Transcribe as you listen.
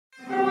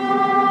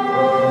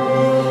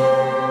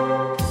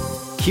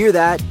Hear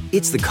that?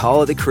 It's the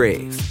call of the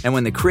Crave. And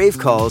when the Crave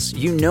calls,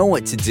 you know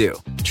what to do.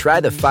 Try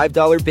the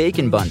 $5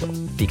 Bacon Bundle,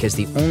 because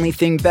the only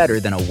thing better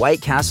than a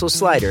White Castle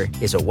slider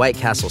is a White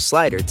Castle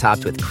slider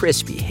topped with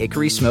crispy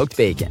hickory smoked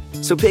bacon.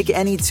 So pick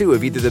any two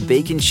of either the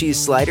Bacon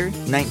Cheese Slider,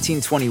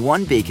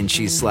 1921 Bacon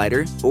Cheese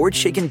Slider, or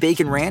Chicken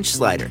Bacon Ranch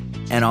Slider.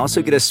 And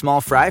also get a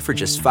small fry for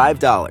just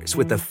 $5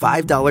 with the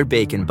 $5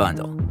 Bacon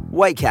Bundle.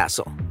 White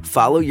Castle.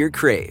 Follow your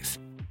Crave.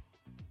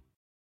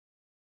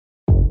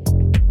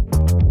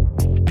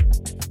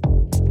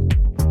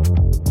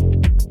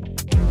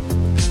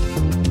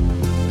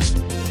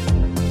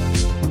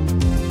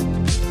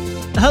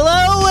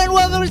 Hello and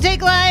welcome to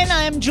Take Line.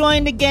 I'm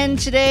joined again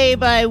today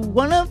by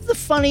one of the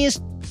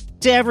funniest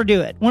to ever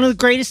do it. One of the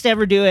greatest to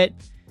ever do it.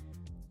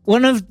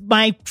 One of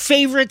my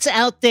favorites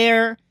out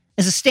there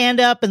as a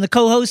stand-up and the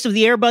co-host of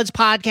the Airbuds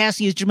podcast.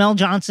 He is Jamel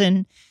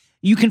Johnson.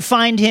 You can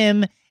find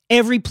him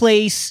every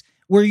place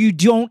where you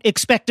don't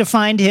expect to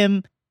find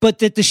him, but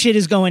that the shit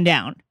is going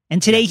down.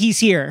 And today he's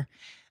here.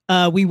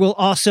 We will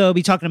also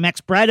be talking to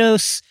Max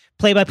Bretos,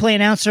 play-by-play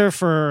announcer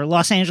for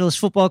Los Angeles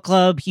Football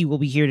Club. He will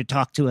be here to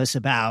talk to us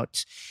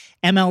about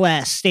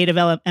MLS, state of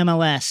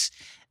MLS,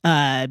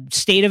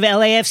 state of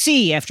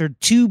LAFC after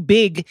two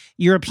big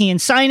European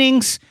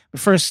signings. But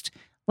first,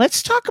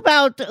 let's talk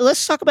about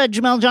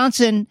Jamel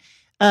Johnson.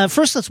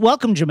 First, let's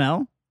welcome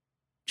Jamel.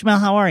 Jamel,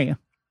 how are you?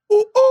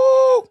 Ooh,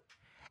 ooh.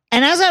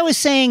 And as I was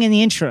saying in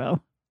the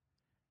intro,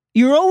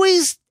 you're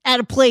always at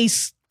a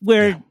place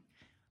where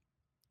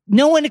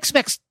no one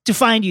expects to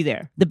find you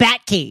there. The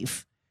Bat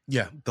Cave.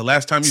 Yeah, the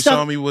last time you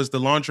saw me was the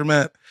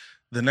laundromat.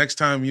 The next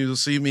time you'll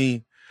see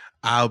me,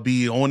 I'll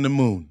be on the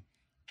moon.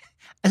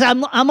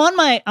 I'm on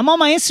my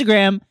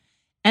Instagram,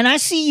 and I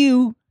see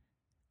you,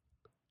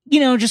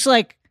 just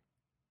like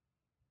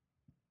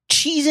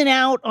cheesing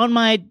out on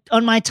my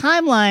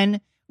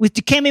timeline with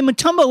Dikembe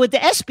Mutombo with the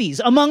ESPYs,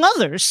 among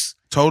others.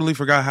 Totally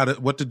forgot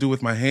what to do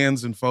with my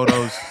hands and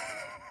photos.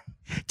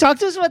 Talk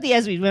to us about the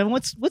ESPYs, man.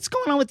 What's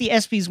going on with the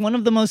ESPYs? One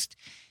of the most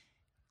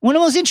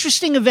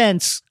interesting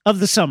events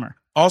of the summer.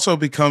 Also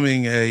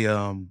becoming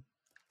a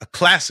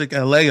classic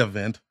LA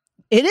event.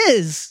 It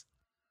is.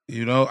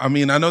 I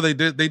know they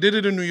did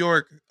it in New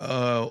York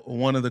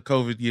one of the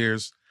COVID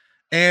years,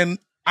 and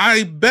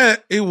I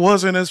bet it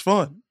wasn't as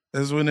fun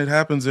as when it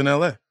happens in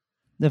LA.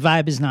 The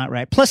vibe is not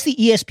right. Plus the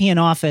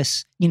ESPN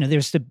office,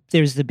 there's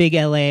the big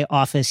LA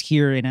office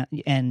here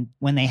and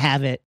when they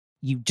have it,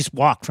 you just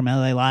walk from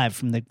LA Live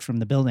from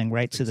the building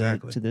right to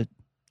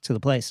the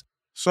place.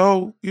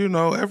 So,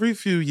 every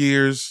few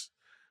years,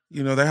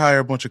 they hire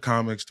a bunch of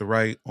comics to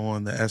write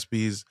on the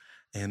ESPYs,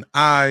 and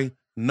I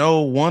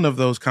know one of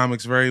those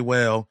comics very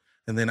well,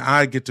 and then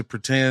I get to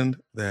pretend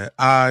that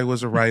I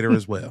was a writer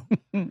as well.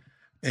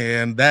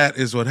 And that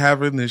is what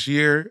happened this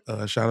year.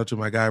 Shout out to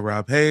my guy,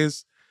 Rob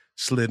Hayes,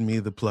 slid me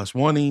the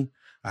 +1.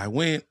 I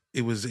went.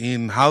 It was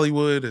in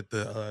Hollywood at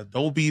the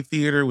Dolby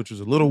Theater, which was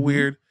a little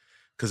weird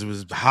because it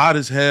was hot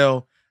as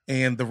hell,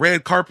 and the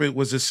red carpet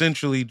was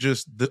essentially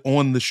just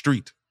on the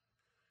street.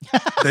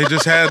 They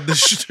just had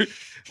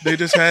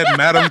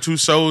Madame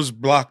Tussauds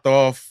blocked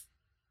off,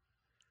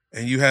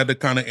 and you had to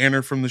kind of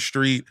enter from the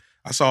street.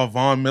 I saw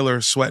Von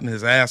Miller sweating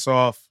his ass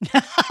off,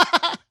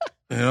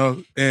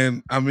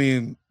 and I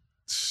mean,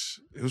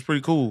 it was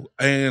pretty cool.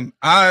 And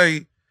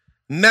I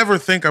never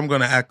think I'm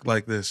going to act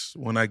like this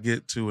when I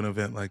get to an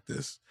event like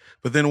this.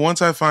 But then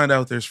once I find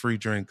out there's free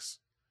drinks,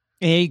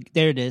 hey,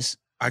 there it is.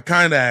 I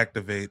kind of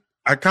activate.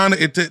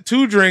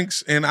 Two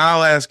drinks, and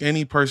I'll ask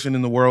any person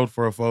in the world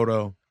for a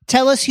photo.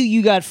 Tell us who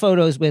you got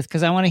photos with,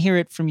 because I want to hear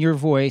it from your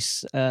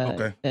voice.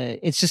 Okay.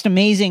 It's just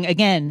amazing.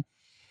 Again,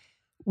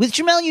 with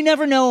Jamel, you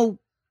never know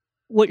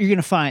what you're going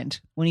to find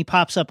when he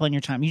pops up on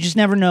your time. You just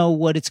never know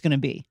what it's going to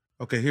be.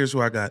 Okay, here's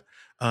who I got.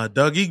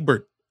 Doug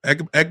Egbert.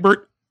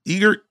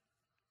 Egert.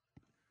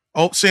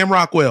 Oh, Sam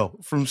Rockwell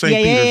from St.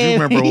 Peter's. You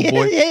remember, old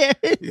boy.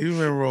 You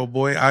remember, old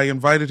boy. I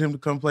invited him to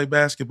come play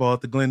basketball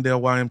at the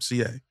Glendale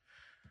YMCA.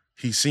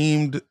 He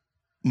seemed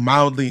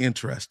mildly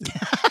interested.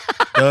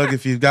 Doug,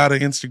 if you've got an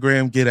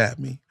Instagram, get at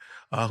me.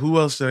 Who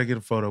else did I get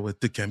a photo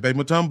with? Dikembe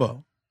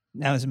Mutombo.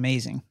 That was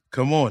amazing.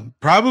 Come on.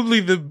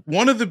 Probably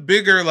one of the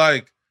bigger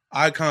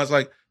icons,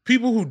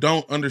 people who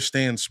don't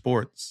understand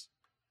sports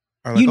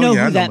are like,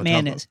 who that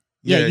man is.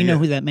 Yeah, you know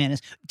who that man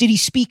is. Did he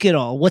speak at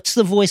all? What's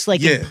the voice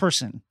like in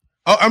person?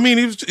 Oh, I mean,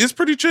 it's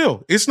pretty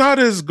chill. It's not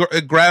as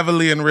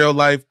gravelly in real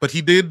life, but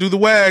he did do the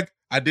wag.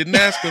 I didn't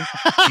ask him.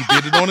 He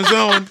did it on his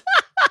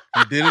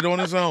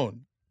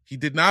own. He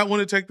did not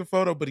want to take the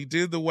photo, but he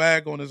did the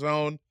wag on his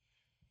own,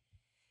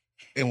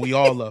 and we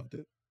all loved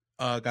it.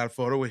 Got a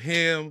photo with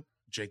him,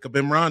 Jacob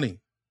Emrani,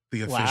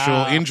 the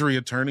official injury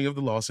attorney of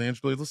the Los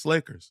Angeles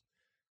Lakers.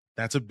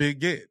 That's a big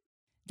get.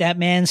 That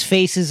man's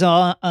face is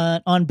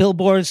on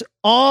billboards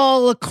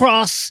all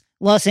across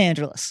Los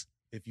Angeles.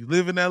 If you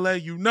live in LA,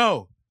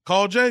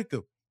 call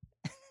Jacob.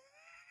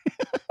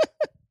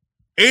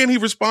 And he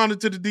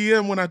responded to the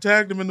DM when I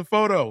tagged him in the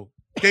photo.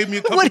 Gave me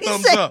a couple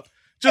thumbs up.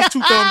 Just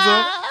 2 thumbs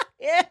up.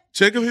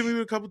 Jacob hit me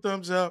with a couple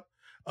thumbs up.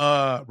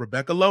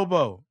 Rebecca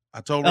Lobo.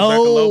 I told Rebecca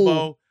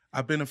Lobo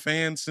I've been a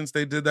fan since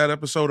they did that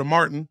episode of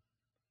Martin.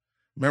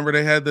 Remember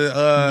they had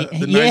the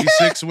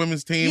 96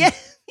 women's team?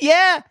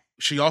 Yeah.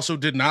 She also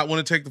did not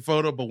want to take the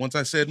photo, but once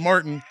I said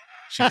Martin,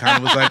 she kind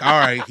of was like, all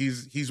right,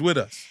 he's with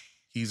us.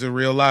 He's a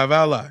real live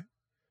ally.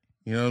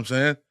 You know what I'm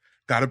saying?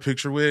 Got a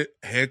picture with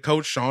head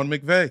coach Sean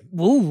McVay.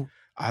 Ooh.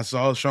 I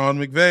saw Sean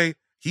McVay.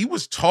 He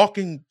was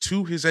talking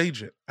to his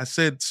agent. I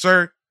said,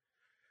 sir,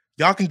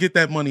 y'all can get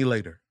that money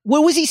later.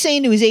 What was he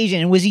saying to his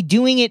agent? And was he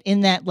doing it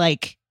in that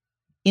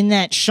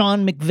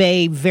Sean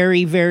McVay,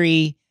 very,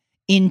 very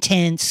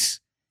intense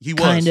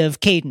kind of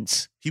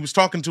cadence? He was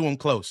talking to him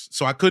close,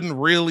 so I couldn't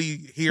really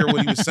hear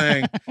what he was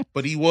saying,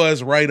 but he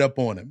was right up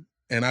on him.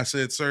 And I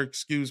said, sir,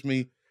 excuse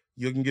me,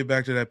 you can get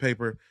back to that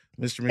paper.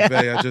 Mr.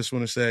 McVay, I just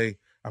want to say,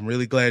 I'm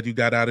really glad you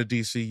got out of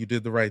D.C. You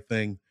did the right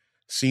thing.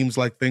 Seems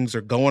like things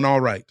are going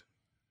all right.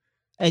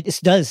 It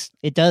does.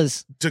 It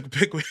does. Took a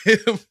pic with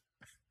him.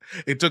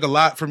 It took a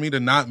lot for me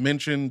to not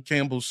mention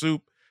Campbell's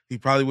Soup. He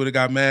probably would have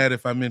got mad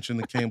if I mentioned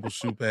the Campbell's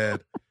Soup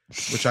ad,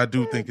 which I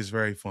do think is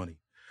very funny.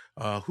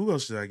 Who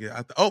else did I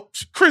get?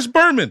 Chris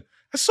Berman.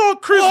 I saw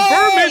Chris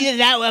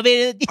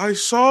Berman. I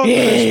saw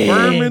Chris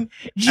Berman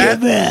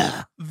at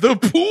the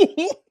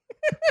pool.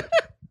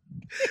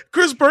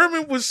 Chris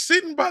Berman was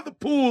sitting by the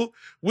pool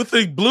with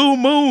a blue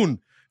moon.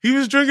 He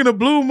was drinking a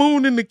blue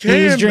moon in the can,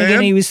 He was drinking,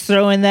 man. He was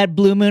throwing that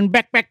blue moon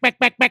back.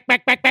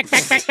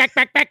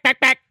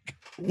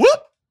 Whoop.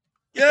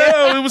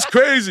 Yeah, it was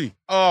crazy.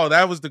 Oh,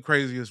 that was the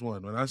craziest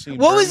one. When I seen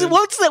what's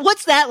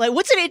that like?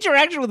 What's an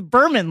interaction with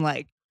Berman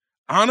like?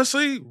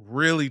 Honestly,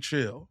 really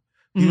chill.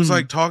 He was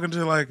like talking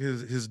to like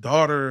his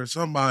daughter or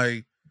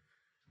somebody.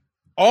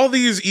 All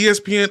these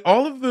ESPN,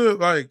 all of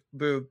the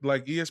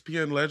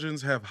ESPN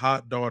legends have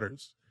hot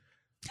daughters.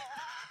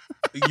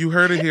 You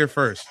heard it here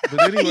first.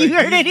 But anyway, you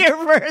heard it here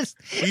first.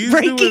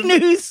 Breaking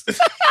news.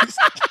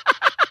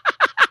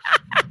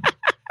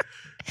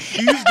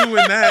 He's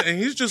doing that, and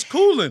he's just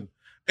cooling.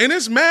 And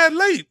it's mad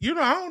late. You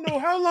know, I don't know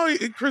how long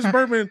Chris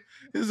Berman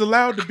is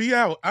allowed to be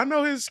out. I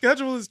know his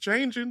schedule is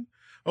changing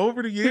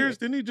over the years.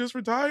 Didn't he just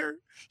retire?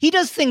 He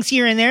does things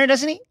here and there,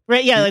 doesn't he?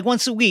 Right? Yeah, like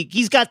once a week.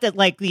 He's got that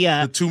the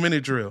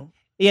 2-minute drill.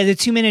 Yeah, the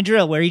 2-minute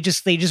drill where they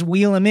just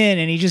wheel him in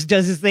and he just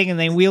does his thing and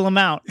they wheel him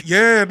out.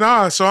 Yeah,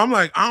 nah. So I'm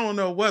like, I don't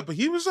know what, but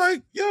he was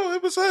like,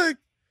 it was like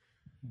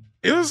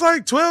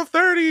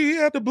 12:30. He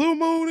had the blue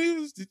moon. He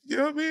was, you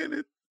know what I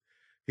mean?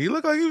 He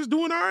looked like he was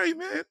doing all right,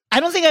 man. I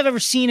don't think I've ever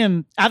seen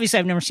him. Obviously,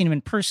 I've never seen him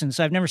in person,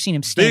 so I've never seen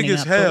him standing big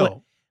as up.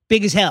 Hell.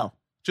 Big as hell.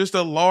 Just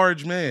a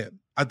large man.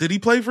 Did he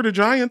play for the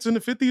Giants in the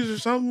 50s or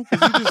something?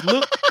 Because he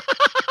just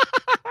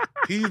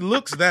he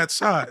looks that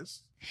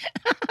size.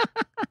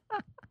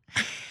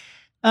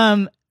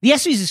 The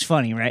ESPYs is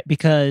funny, right?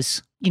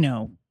 Because,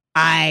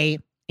 I,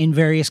 in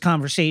various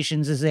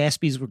conversations as the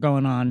ESPYs were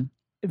going on,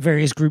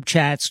 various group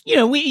chats,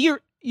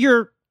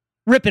 you're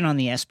ripping on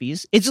the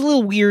ESPYs. It's a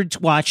little weird to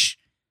watch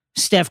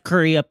Steph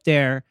Curry up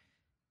there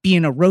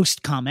being a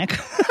roast comic.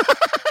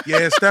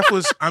 Yeah, Steph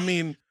was,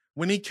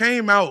 when he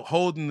came out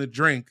holding the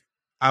drink,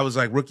 I was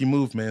like, rookie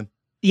move, man.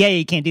 Yeah,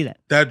 you can't do that.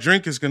 That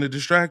drink is going to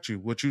distract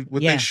you.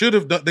 They should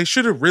have done, they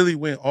should have really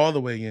went all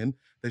the way in.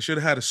 They should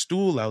have had a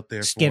stool out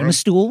there for him. Get him a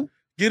stool.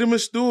 Get him a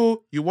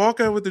stool. You walk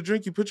out with the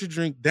drink. You put your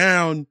drink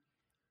down.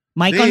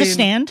 Mic on the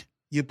stand.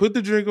 You put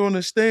the drink on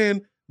the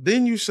stand.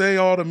 Then you say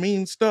all the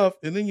mean stuff.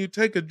 And then you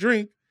take a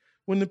drink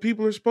when the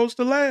people are supposed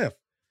to laugh.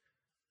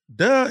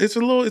 Duh. It's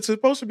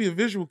supposed to be a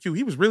visual cue.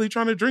 He was really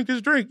trying to drink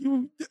his drink.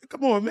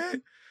 Come on,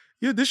 man.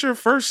 This your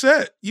first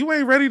set. You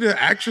ain't ready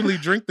to actually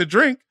drink the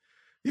drink.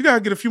 You got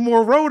to get a few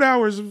more road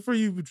hours before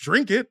you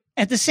drink it.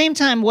 At the same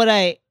time, what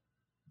I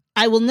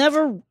will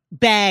never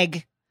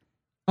bag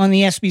on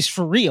the ESPYs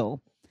for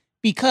real,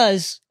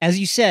 because, as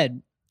you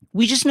said,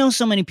 we just know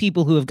so many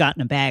people who have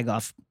gotten a bag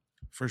off.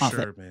 For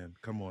sure, man.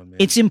 Come on, man.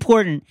 It's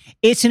important.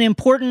 It's an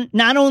important,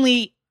 not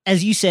only,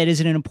 as you said,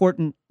 is it an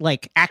important,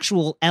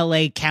 actual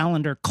LA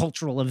calendar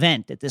cultural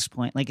event at this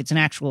point. It's an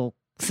actual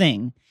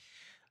thing.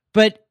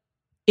 But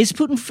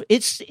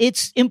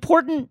it's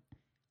important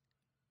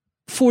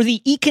for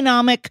the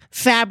economic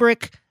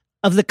fabric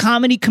of the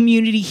comedy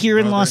community here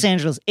in Los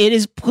Angeles.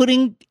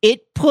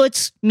 It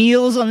puts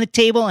meals on the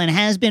table and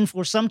has been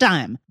for some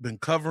time. Been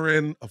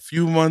covering a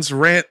few months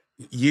rent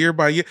year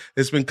by year.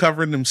 It's been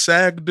covering them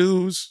SAG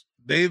dues.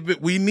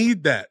 We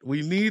need that.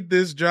 We need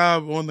this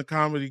job on the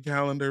comedy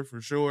calendar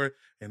for sure.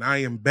 And I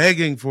am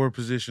begging for a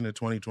position in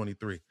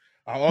 2023.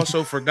 I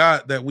also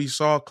forgot that we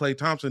saw Klay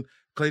Thompson.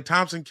 Klay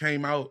Thompson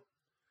came out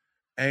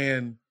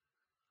and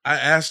I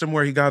asked him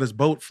where he got his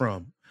boat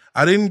from.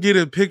 I didn't get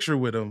a picture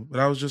with him, but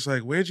I was just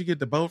like, where'd you get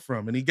the boat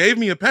from? And he gave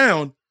me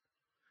 £1,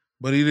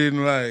 but he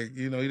didn't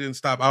he didn't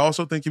stop. I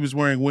also think he was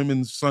wearing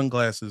women's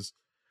sunglasses.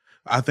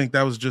 I think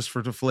that was just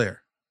for the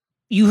flair.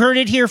 You heard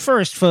it here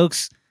first,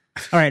 folks.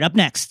 All right, up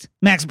next,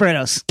 Max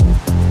Bretos.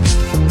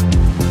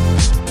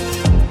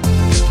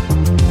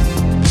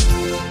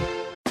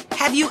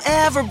 Have you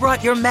ever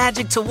brought your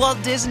magic to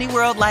Walt Disney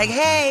World like,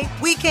 hey,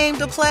 we came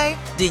to play?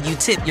 Did you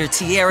tip your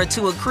tiara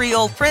to a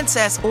Creole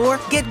princess or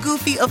get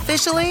goofy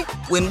officially?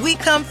 When we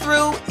come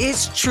through,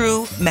 it's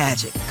true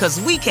magic,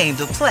 because we came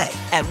to play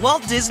at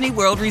Walt Disney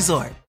World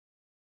Resort.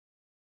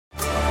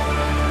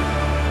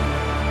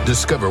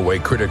 Discover why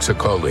critics are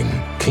calling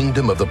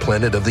Kingdom of the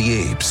Planet of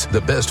the Apes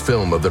the best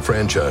film of the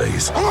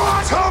franchise.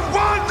 What a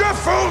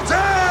wonderful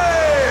day!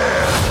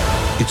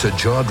 It's a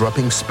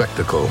jaw-dropping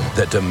spectacle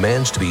that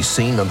demands to be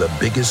seen on the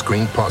biggest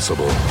screen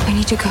possible. I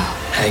need to go.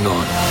 Hang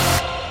on.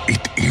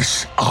 It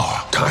is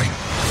our time.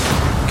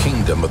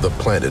 Kingdom of the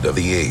Planet of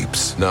the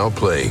Apes, now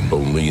playing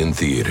only in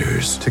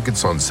theaters.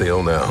 Tickets on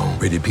sale now.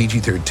 Rated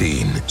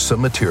PG-13.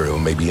 Some material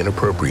may be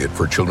inappropriate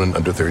for children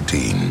under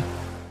 13.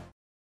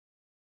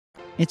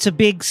 It's a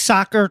big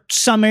soccer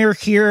summer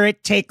here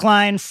at Take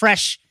Line,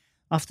 fresh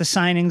off the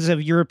signings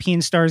of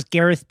European stars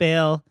Gareth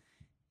Bale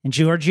and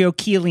Giorgio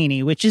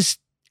Chiellini, which is,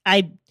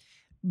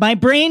 my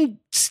brain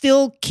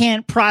still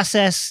can't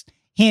process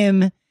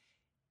him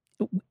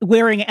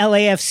wearing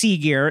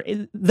LAFC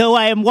gear, though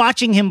I am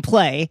watching him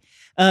play.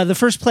 The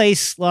first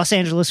place Los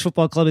Angeles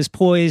Football Club is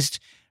poised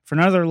for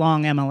another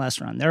long MLS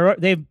run.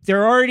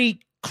 They're already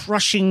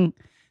crushing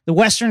the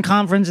Western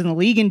Conference and the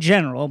league in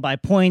general by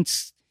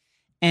points.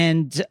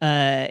 And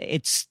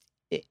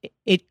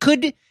it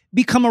could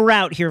become a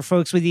rout here,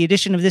 folks, with the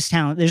addition of this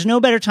talent. There's no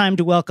better time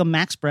to welcome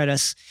Max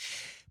Bretos,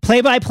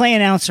 play-by-play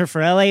announcer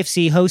for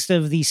LAFC, host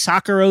of the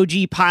Soccer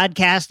OG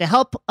podcast, to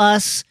help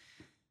us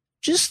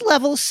just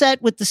level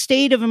set with the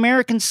state of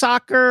American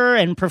soccer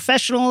and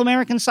professional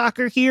American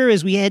soccer here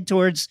as we head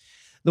towards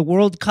the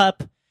World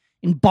Cup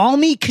in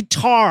balmy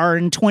Qatar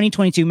in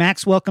 2022.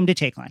 Max, welcome to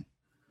Take Line.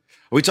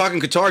 Are we talking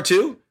Qatar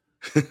too?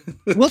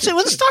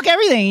 Let's talk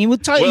everything. You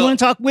want to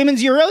talk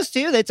women's Euros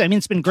too?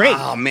 It's been great.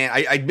 Oh man,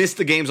 I missed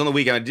the games on the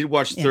weekend. I did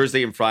watch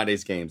Thursday and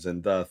Friday's games,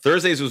 and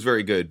Thursday's was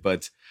very good.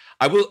 But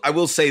I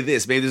will say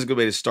this. Maybe this is a good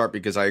way to start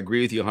because I agree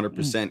with you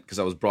 100% because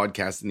I was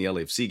broadcasting the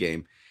LAFC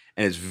game,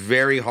 and it's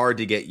very hard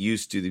to get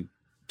used to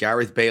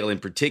Gareth Bale in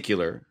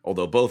particular,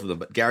 although both of them,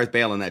 but Gareth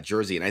Bale in that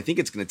jersey, and I think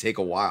it's going to take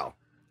a while.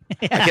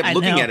 I kept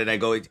looking at it, and I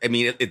go, I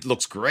mean, it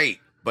looks great,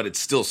 but it's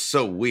still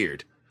so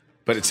weird.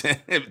 But it's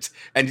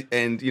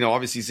and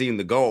obviously seeing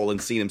the goal and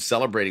seeing him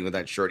celebrating with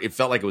that shirt, it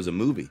felt like it was a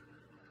movie.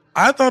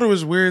 I thought it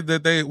was weird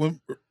that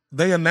when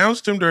they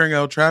announced him during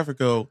El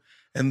Tráfico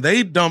and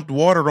they dumped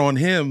water on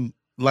him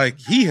like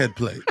he had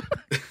played.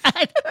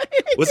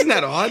 Wasn't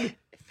that odd?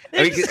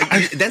 I mean,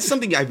 that's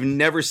something I've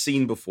never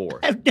seen before.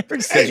 I've never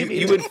seen it.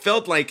 You would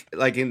felt like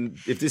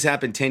if this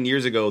happened 10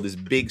 years ago, this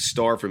big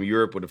star from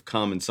Europe would have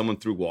come and someone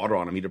threw water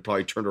on him. He'd have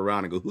probably turned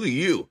around and go, "Who are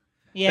you?"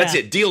 Yeah. That's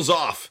it. Deal's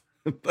off.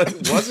 But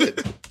it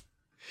wasn't.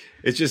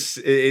 It's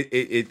just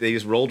they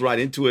just rolled right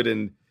into it,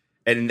 and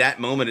in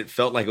that moment, it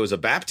felt like it was a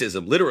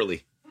baptism,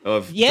 literally,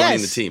 of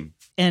joining the team.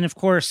 And of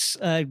course,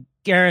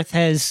 Gareth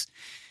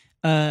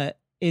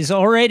is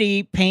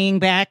already paying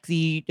back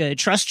the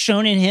trust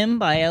shown in him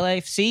by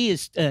LAFC.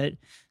 He's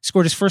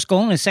scored his first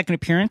goal in his second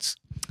appearance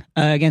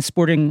against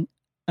Sporting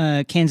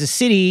Kansas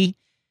City.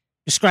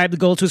 Describe the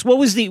goal to us. What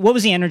was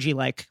the energy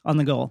like on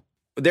the goal?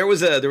 There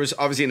was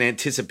obviously an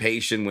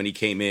anticipation when he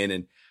came in,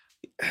 and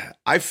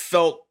I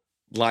felt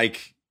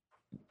like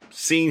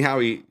seeing how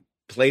he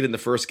played in the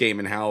first game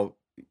and how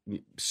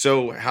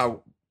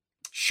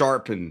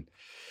sharp and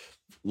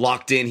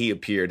locked in he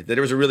appeared, that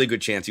there was a really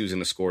good chance he was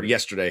going to score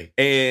yesterday.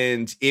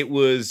 And he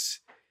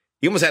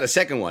almost had a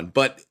second one,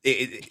 but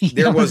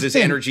there was this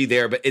energy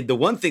there. But the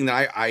one thing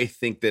that I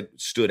think that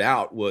stood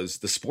out was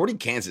the Sporting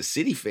Kansas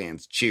City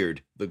fans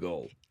cheered the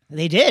goal.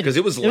 They did. Because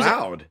it was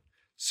loud.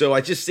 So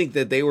I just think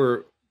that they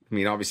were,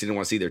 obviously didn't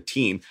want to see their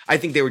team. I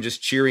think they were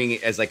just cheering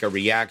as like a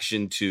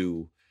reaction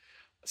to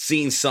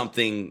seeing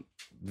something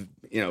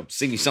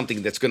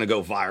that's going to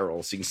go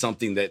viral, seeing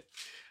something that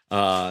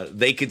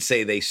they could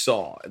say they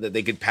saw, that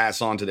they could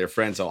pass on to their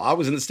friends. So I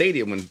was in the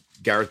stadium when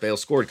Gareth Bale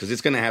scored because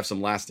it's going to have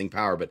some lasting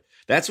power. But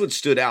that's what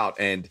stood out,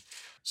 and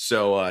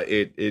so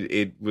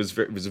it was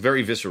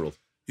very visceral.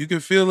 You can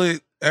feel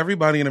it.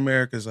 Everybody in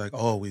America is like,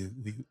 "Oh,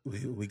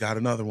 we got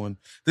another one."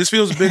 This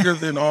feels bigger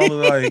than all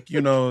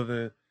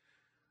the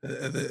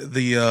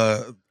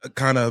the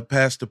kind of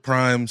past the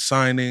prime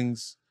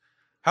signings.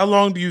 How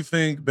long do you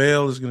think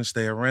Bale is going to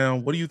stay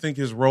around? What do you think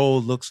his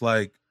role looks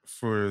like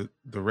for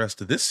the rest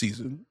of this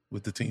season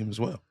with the team as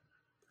well?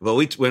 Well,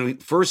 when we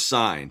first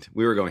signed,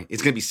 we were going,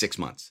 it's going to be 6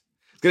 months.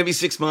 It's going to be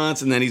 6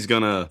 months, and then he's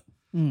going to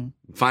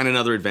find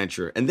another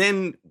adventure. And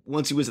then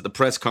once he was at the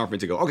press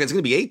conference, to go, okay, it's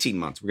going to be 18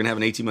 months. We're going to have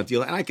an 18-month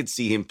deal. And I could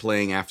see him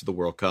playing after the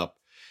World Cup.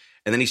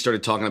 And then he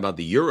started talking about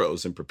the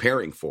Euros and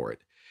preparing for it.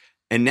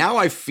 And now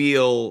I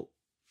feel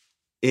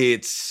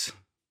it's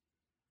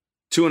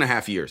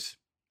 2.5 years,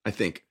 I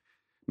think.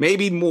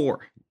 Maybe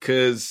more,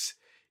 because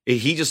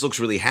he just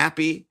looks really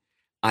happy.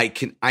 I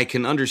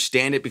can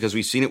understand it because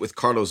we've seen it with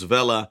Carlos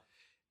Vela.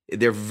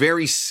 They're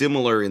very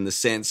similar in the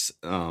sense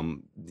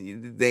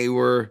they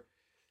were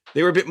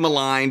a bit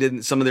maligned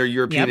in some of their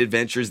European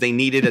adventures. They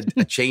needed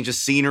a change of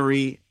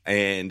scenery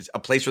and a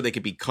place where they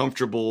could be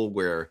comfortable,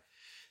 where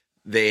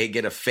They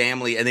get a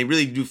family, and they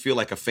really do feel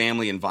like a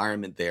family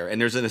environment there.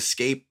 And there's an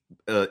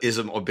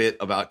escapism a bit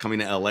about coming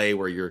to LA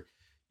where you're,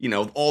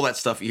 all that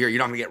stuff here. You're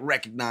not going to get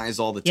recognized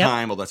all the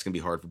time. Well, that's going to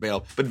be hard for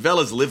Bale. But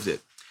Vela's lived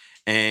it.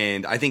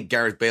 And I think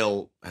Gareth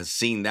Bale has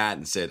seen that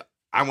and said,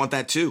 I want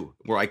that too,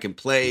 where I can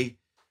play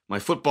my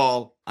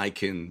football. I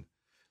can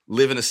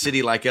live in a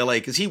city like LA,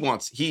 because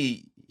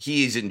he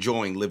is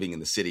enjoying living in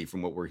the city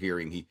from what we're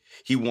hearing.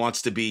 He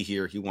wants to be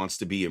here. He wants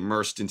to be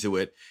immersed into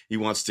it. He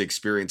wants to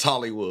experience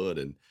Hollywood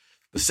and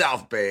the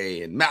South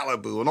Bay and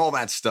Malibu and all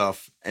that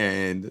stuff.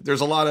 And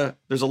there's a lot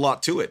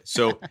to it.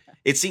 So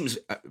it seems,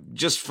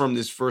 just from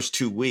this first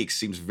 2 weeks,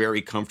 seems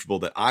very comfortable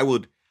that I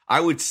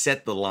would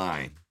set the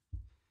line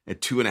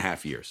at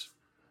 2.5 years.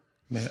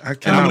 Man, I'm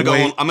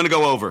going to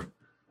go over.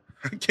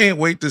 I can't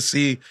wait to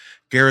see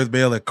Gareth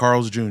Bale at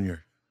Carl's Jr.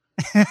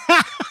 In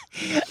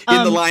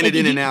the line at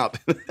In-N-Out.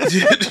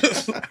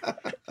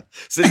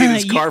 Sitting in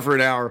his car for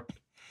an hour.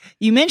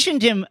 You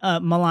mentioned him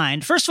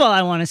maligned. First of all,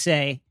 I want to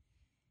say,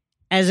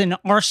 as an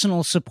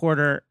Arsenal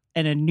supporter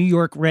and a New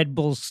York Red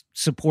Bulls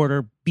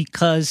supporter,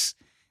 because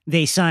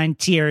they signed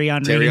Thierry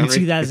Henry in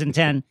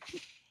 2010,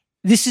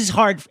 this is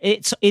hard.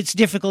 It's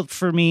difficult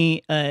for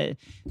me to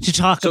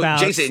talk about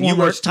Jason,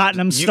 former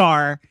Tottenham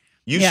star.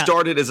 You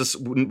started as a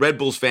Red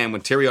Bulls fan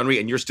when Thierry Henry,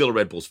 and you're still a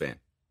Red Bulls fan.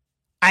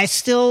 I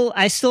still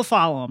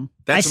follow him.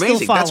 That's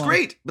amazing. That's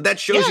great. But that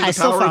shows you the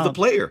power of the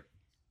player.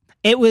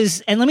 It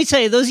was, and let me tell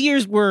you, those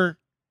years were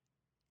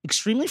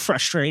extremely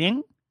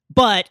frustrating,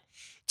 but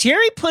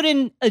Thierry put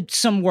in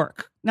some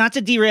work. Not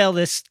to derail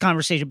this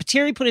conversation, but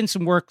Thierry put in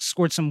some work,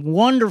 scored some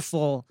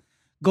wonderful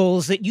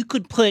goals that you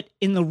could put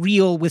in the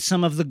reel with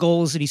some of the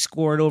goals that he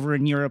scored over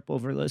in Europe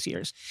over those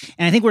years.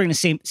 And I think we're going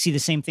to see the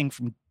same thing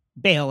from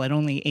Bale at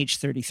only age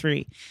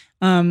 33.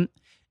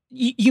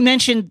 You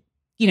mentioned,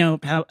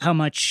 how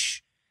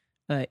much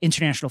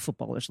international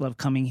footballers love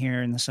coming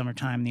here in the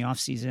summertime, in the off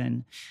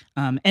season.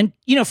 And,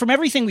 from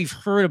everything we've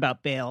heard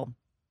about Bale,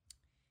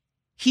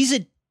 he's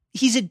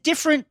a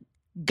different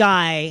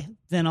guy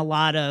than a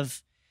lot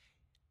of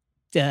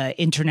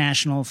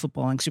international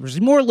footballing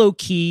superstars. More low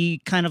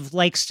key, kind of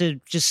likes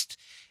to just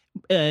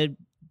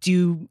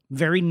do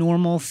very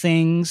normal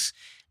things.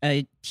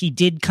 He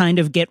did kind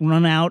of get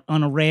run out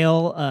on a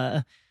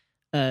rail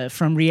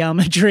from Real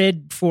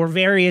Madrid for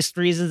various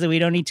reasons that we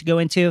don't need to go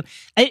into.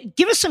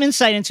 Give us some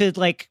insight into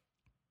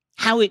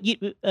how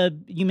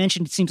you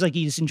mentioned it seems like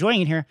he's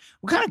enjoying it here.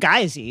 What kind of guy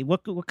is he?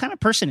 What kind of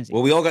person is he?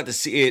 Well, we all got to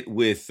see it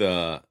with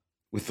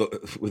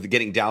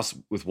getting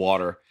doused with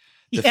water.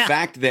 The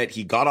fact that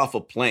he got off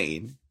a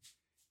plane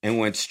and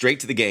went straight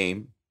to the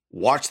game,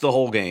 watched the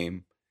whole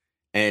game,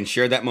 and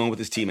shared that moment with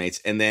his teammates,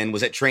 and then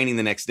was at training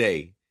the next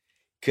day.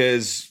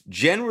 Because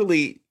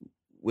generally,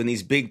 when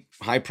these big,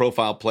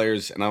 high-profile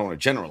players, and I don't want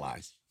to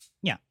generalize,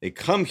 they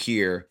come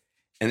here,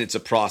 and it's a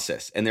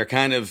process. And they're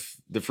kind of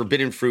the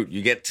forbidden fruit.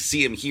 You get to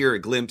see him here, a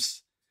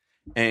glimpse.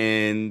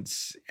 And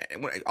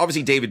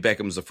obviously, David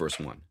Beckham's the first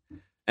one.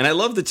 And I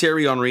love the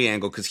Thierry Henry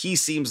angle because he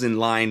seems in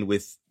line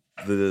with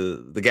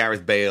the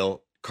Gareth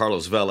Bale,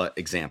 Carlos Vela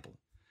example,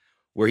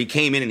 where he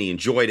came in and he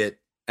enjoyed it.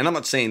 And I'm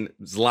not saying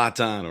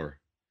Zlatan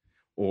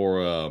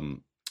or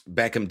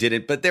Beckham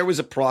didn't, but there was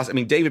a process. I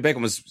mean, David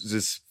Beckham was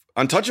just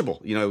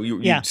untouchable.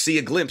 You'd see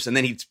a glimpse, and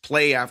then he'd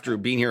play after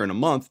being here in a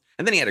month,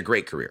 and then he had a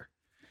great career.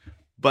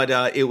 But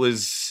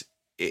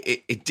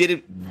it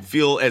didn't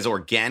feel as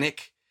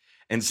organic.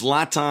 And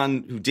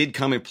Zlatan, who did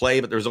come and play,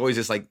 but there was always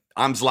this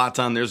I'm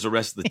Zlatan, there's the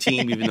rest of the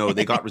team, even though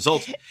they got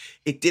results.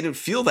 It didn't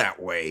feel that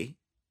way.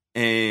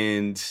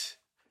 And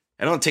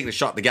I don't take a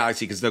shot at the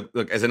Galaxy because,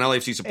 look, as an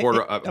LAFC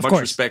supporter, much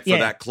respect for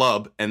that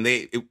club. And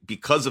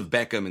because of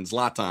Beckham and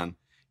Zlatan,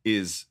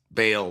 is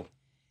Bale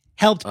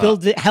helped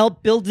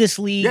build this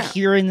league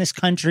here in this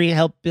country,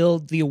 helped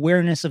build the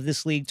awareness of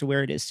this league to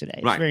where it is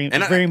today.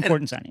 It's very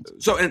important signing.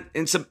 So,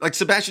 and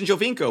Sebastian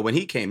Giovinco, when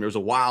he came, there was a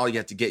while you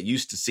had to get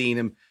used to seeing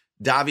him.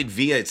 David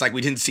Villa, it's like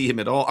we didn't see him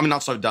at all. I mean,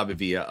 not sorry, David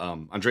Villa,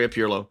 Andrea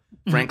Pirlo,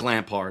 Frank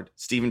Lampard,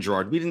 Steven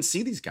Gerrard. We didn't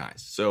see these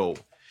guys. So,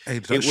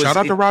 shout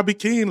out to Robbie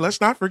Keane. Let's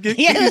not forget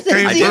Keane.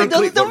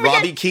 But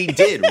Robbie Keane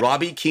did.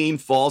 Robbie Keane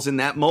falls in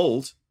that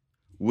mold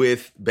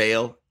with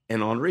Bale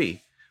and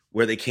Henry,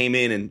 where they came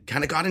in and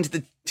kind of got into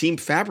the team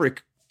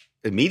fabric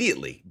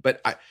immediately. But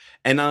I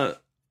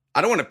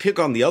don't want to pick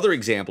on the other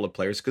example of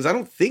players because I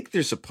don't think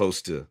they're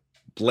supposed to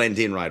blend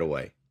in right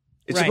away.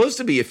 It's supposed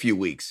to be a few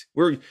weeks.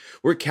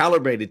 We're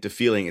calibrated to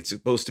feeling it's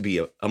supposed to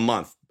be a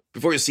month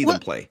before you see them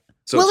play.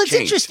 So it's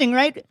interesting,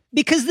 right?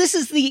 Because this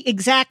is the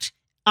exact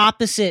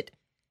opposite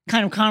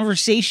kind of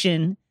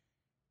conversation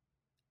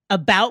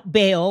about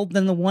Bale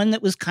than the one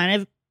that was kind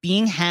of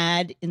being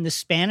had in the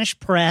Spanish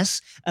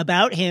press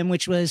about him,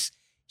 which was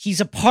he's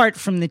apart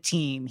from the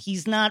team.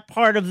 He's not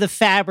part of the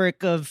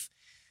fabric of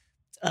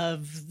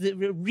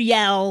the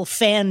Real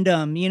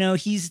fandom.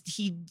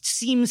 He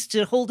seems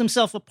to hold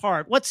himself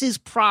apart. What's his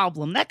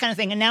problem? That kind of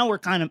thing. And now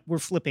we're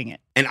flipping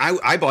it. And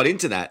I bought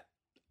into that,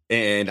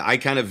 and I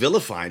kind of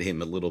vilified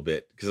him a little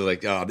bit because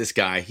this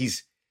guy,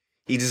 he's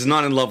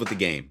not in love with the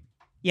game.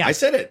 Yeah, I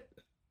said it.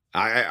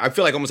 I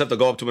feel like I almost have to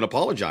go up to him and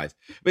apologize,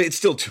 but it's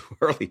still too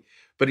early.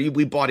 But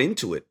we bought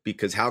into it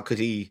because how could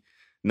he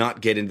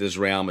not get into this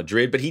Real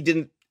Madrid? But he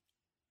didn't.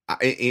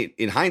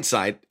 In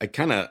hindsight, I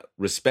kind of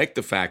respect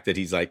the fact that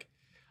he's like,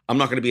 I'm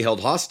not going to be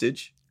held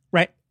hostage.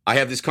 Right. I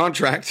have this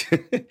contract.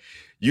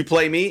 You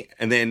play me.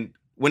 And then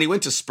when he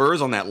went to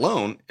Spurs on that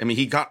loan, I mean,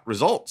 he got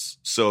results.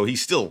 So he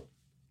still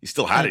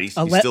had it. He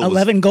still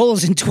 11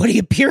 goals in 20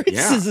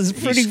 appearances is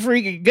pretty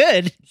freaking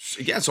good.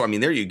 Yeah. So, I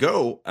mean, there you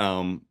go.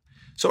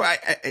 So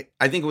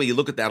I think when you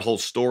look at that whole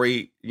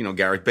story,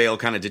 Gareth Bale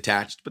kind of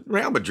detached, but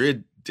Real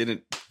Madrid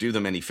didn't do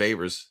them any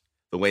favors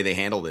the way they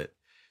handled it.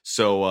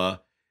 So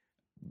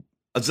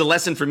it's a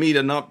lesson for me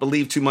to not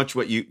believe too much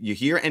what you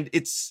hear. And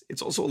it's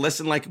also a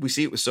lesson like we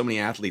see it with so many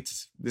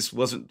athletes. This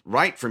wasn't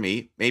right for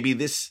me. Maybe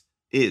this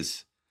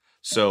is.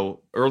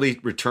 So early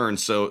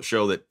returns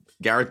show that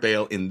Gareth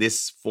Bale in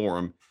this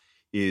form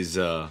is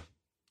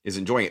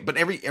enjoying it. But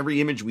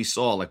every image we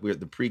saw, like we're at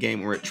the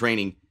pregame, we're at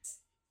training,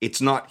 it's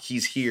not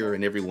he's here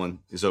and everyone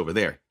is over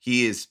there.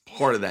 He is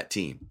part of that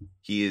team.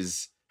 He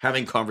is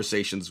having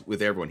conversations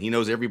with everyone. He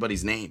knows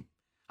everybody's name.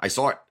 I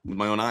saw it with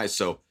my own eyes.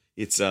 So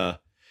it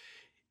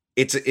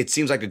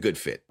seems like a good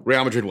fit.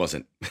 Real Madrid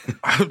wasn't.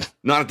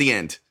 Not at the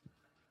end.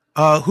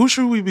 Who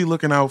should we be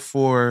looking out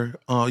for?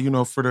 For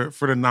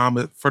the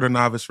novice, for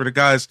the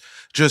guys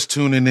just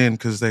tuning in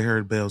because they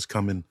heard Bale's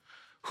coming.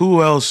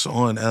 Who else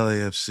on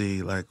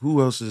LAFC? Like,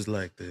 who else is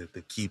like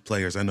the key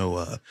players? I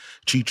know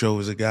Chicho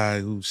is a guy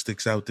who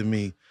sticks out to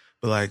me,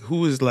 but like,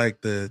 who is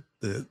like the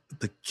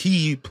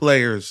key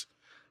players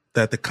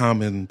that the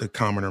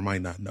commoner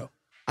might not know?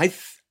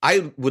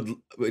 I would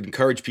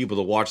encourage people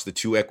to watch the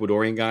 2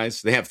 Ecuadorian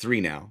guys. They have 3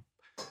 now,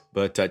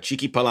 but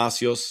Chiqui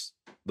Palacios,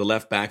 the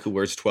left back who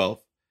wears 12,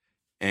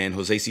 and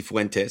Jose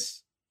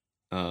Cifuentes,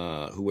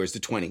 who wears the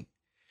 20.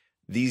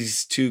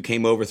 These 2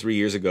 came over 3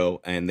 years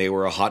ago, and they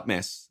were a hot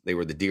mess. They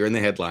were the deer in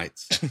the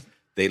headlights.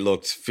 They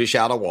looked fish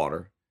out of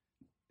water.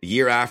 The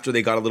year after,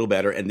 they got a little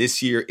better, and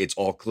this year, it's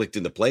all clicked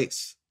into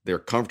place. They're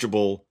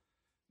comfortable.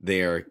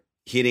 They're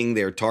hitting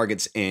their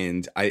targets,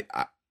 and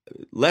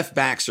left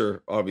backs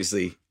are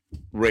obviously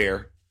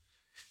rare.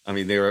 I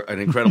mean, they're an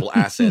incredible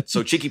asset.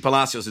 So Chiqui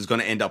Palacios is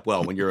going to end up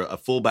well when you're a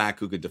fullback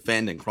who could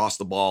defend and cross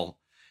the ball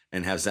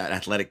and has that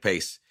athletic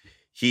pace.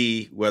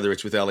 He, whether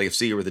it's with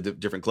LAFC or with a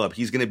different club,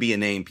 he's going to be a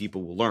name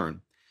people will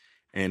learn.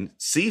 And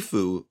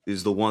Sifu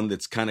is the one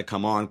that's kind of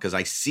come on because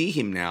I see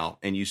him now,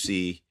 and you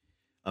see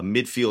a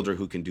midfielder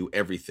who can do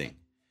everything.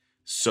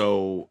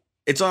 So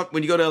it's on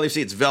when you go to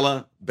LAFC, it's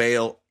Vela,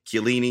 Bale,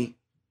 Chiellini.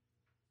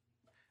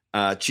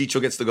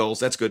 Chicho gets the goals.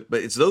 That's good.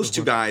 But it's those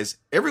 2 guys.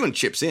 Everyone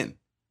chips in.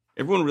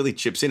 Everyone really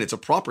chips in. It's a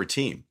proper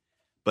team.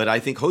 But I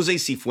think Jose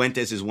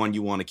Cifuentes is one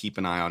you want to keep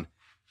an eye on,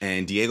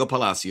 and Diego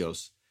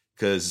Palacios,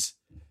 because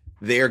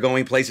they're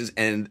going places.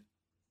 And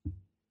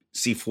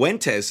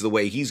Cifuentes, the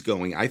way he's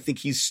going, I think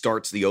he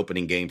starts the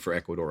opening game for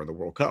Ecuador in the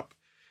World Cup.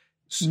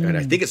 And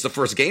I think it's the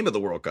first game of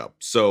the World Cup.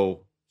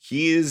 So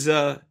he is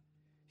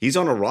he's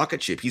on a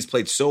rocket ship. He's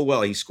played so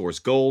well. He scores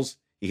goals.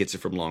 He hits it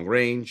from long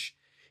range.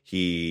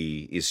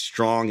 He is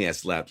strong. He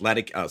has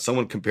athletic.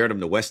 Someone compared him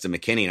to Weston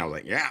McKennie, and I was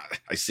like, yeah,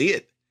 I see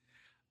it.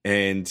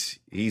 And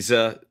he's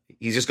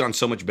just gone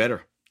so much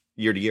better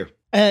year to year.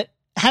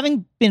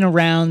 Having been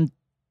around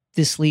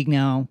this league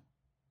now,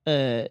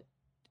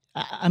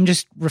 I'm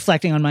just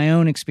reflecting on my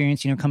own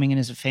experience, coming in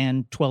as a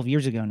fan 12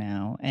 years ago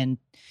now, and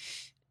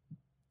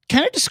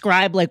kind of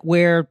describe like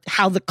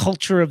how the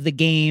culture of the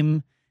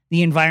game,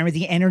 the environment,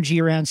 the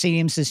energy around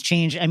stadiums has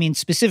changed. I mean,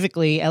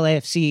 specifically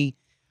LAFC.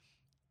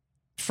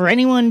 For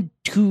anyone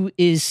who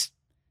is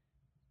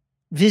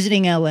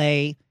visiting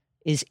LA,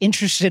 is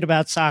interested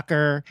about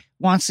soccer,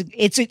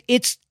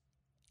 it's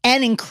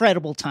an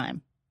incredible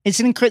time.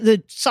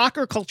 The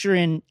soccer culture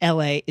in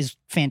LA is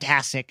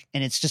fantastic,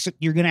 and it's just,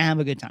 you're going to have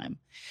a good time.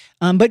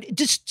 But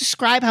just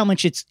describe how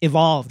much it's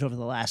evolved over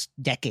the last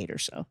decade or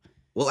so.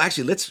 Well,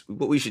 actually,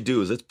 what we should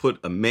do is let's put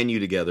a menu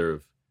together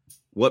of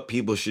what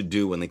people should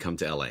do when they come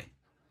to LA.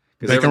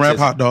 Bacon wrap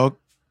hot dog.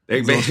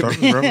 Bacon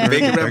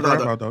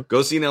wrap hot dog.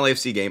 Go see an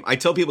LAFC game. I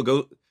tell people,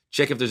 go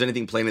check if there's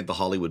anything playing at the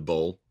Hollywood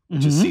Bowl,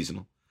 which is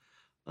seasonal.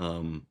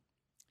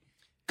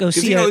 Go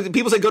see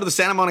people say go to the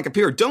Santa Monica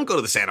Pier. Don't go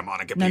to the Santa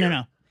Monica Pier.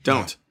 No.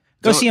 Don't.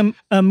 Go see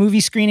a movie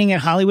screening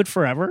at Hollywood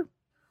Forever.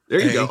 There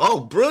you go.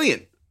 Oh,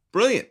 brilliant.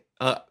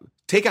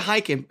 Take a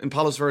hike in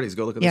Palos Verdes.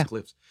 Go look at those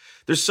cliffs.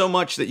 There's so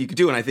much that you could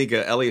do, and I think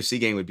a LAFC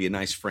game would be a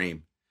nice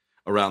frame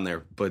around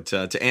there. But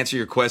to answer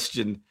your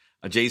question,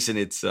 Jason,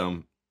 it's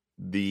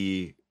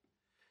the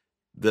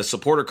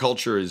supporter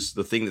culture is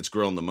the thing that's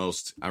grown the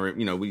most.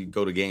 We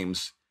go to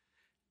games,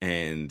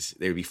 and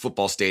there'd be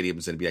football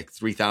stadiums, and it'd be like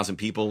 3,000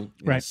 people,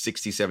 right.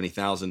 60,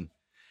 70,000.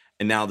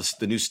 And now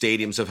the new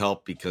stadiums have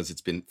helped because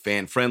it's been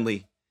fan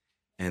friendly,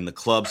 and the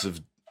clubs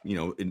have,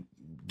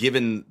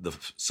 given the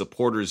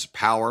supporters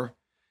power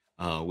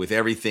with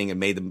everything and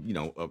made them,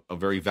 a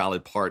very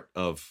valid part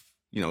of,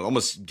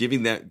 almost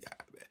bringing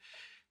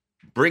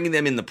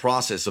them in the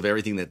process of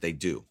everything that they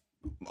do,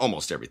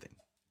 almost everything.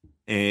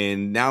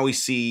 And now we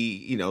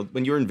see,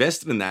 when you're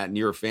invested in that and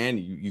you're a fan,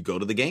 you go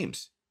to the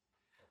games.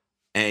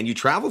 and you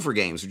travel for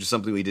games, which is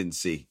something we didn't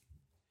see.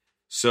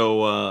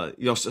 So,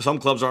 some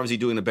clubs are obviously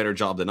doing a better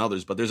job than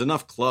others, but there's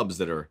enough clubs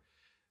that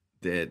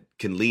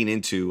can lean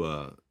into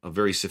a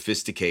very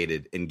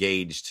sophisticated,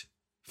 engaged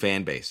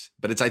fan base.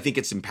 But I think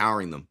it's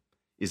empowering them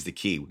is the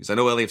key. Because I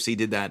know LAFC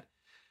did that.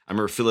 I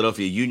remember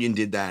Philadelphia Union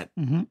did that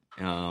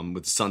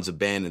with the Sons of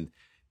Ben, and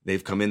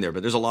they've come in there.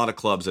 But there's a lot of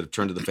clubs that have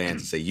turned to the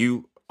fans and say,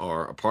 you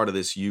are a part of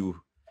this.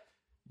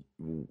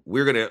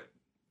 We're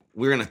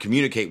gonna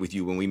communicate with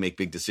you when we make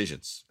big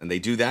decisions. And they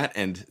do that,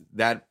 and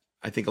that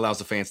I think allows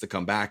the fans to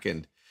come back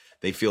and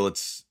they feel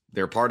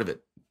they're part of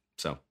it.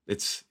 So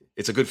it's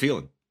a good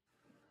feeling.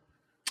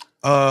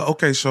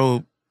 Okay,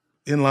 so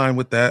in line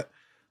with that,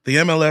 the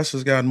MLS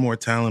has gotten more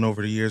talent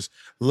over the years.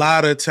 A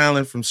lot of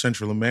talent from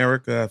Central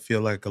America. I feel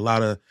like a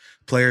lot of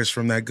players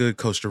from that good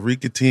Costa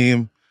Rica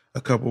team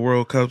a couple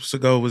World Cups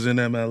ago was in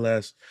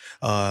MLS.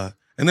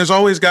 And there's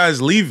always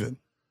guys leaving,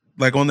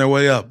 like on their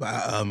way up.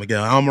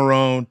 Miguel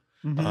Almiron,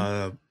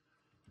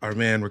 our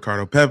man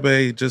Ricardo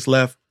Pepe just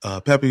left.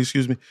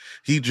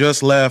 He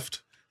just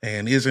left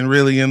and isn't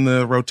really in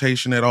the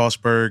rotation at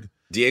Augsburg.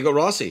 Diego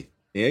Rossi.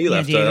 Yeah, he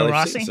left. Diego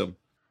Rossi. So.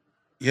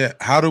 Yeah,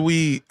 how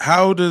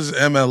does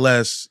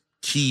MLS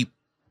keep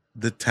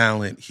the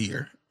talent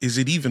here? Is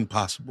it even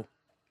possible?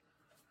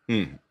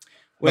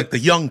 Like the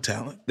young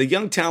talent. The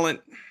young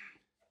talent,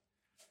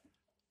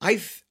 I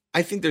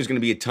think there's going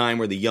to be a time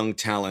where the young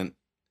talent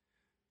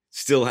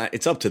still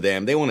it's up to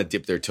them. They want to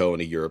dip their toe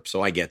into Europe,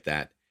 so I get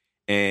that.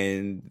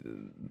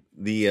 And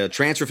the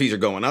transfer fees are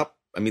going up.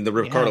 I mean, the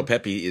Ricardo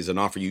Pepe is an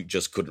offer you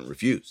just couldn't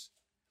refuse.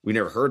 We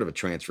never heard of a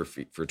transfer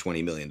fee for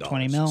 $20 million.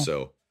 20 mil.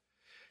 So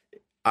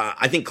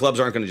I think clubs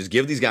aren't going to just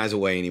give these guys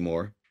away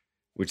anymore,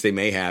 which they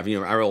may have.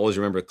 I always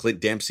remember Clint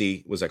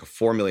Dempsey was like a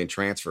 $4 million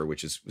transfer,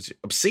 which is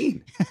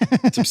obscene.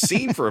 It's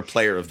obscene for a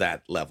player of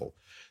that level.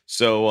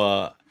 So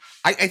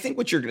I think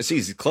what you're going to see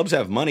is the clubs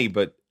have money,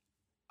 but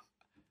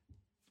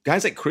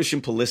guys like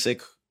Christian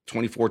Pulisic,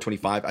 24,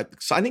 25,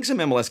 I think some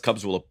MLS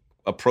clubs will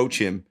approach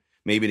him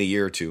maybe in a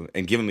year or two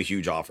and give him a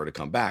huge offer to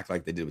come back,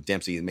 like they did with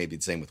Dempsey, and maybe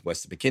the same with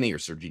Weston McKennie or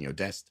Serginho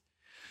Dest.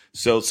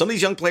 So some of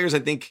these young players, I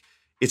think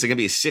it's going to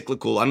be a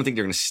cyclical. I don't think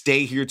they're going to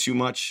stay here too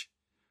much,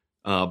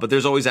 but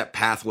there's always that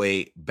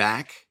pathway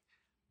back.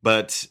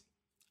 But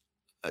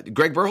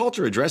Greg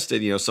Berhalter addressed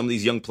it. Some of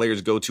these young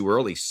players go too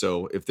early.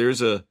 So if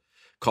there's a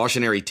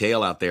cautionary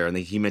tale out there, and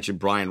he mentioned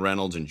Brian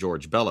Reynolds and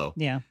George Bello,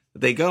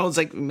 they go, it's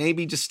like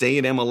maybe just stay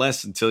in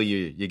MLS until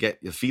you get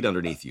your feet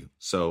underneath you.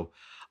 So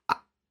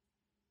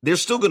they're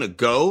still going to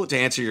go, to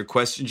answer your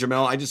question,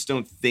 Jamel. I just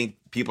don't think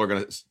people are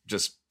going to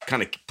just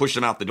kind of push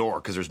them out the door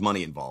because there's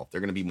money involved.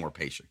 They're going to be more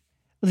patient.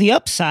 The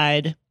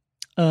upside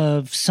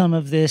of some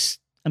of this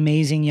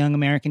amazing young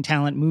American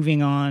talent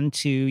moving on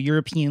to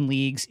European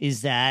leagues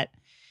is that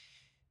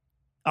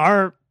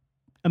our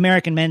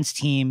American men's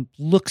team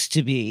looks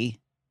to be,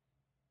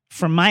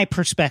 from my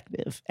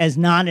perspective, as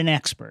not an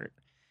expert,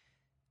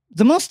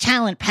 the most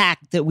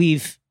talent-packed that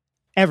we've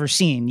ever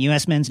seen.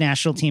 U.S. men's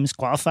national teams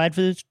qualified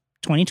for the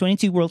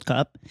 2022 World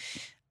Cup.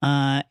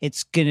 They're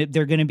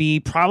going to be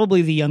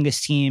probably the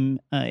youngest team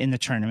in the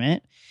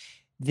tournament.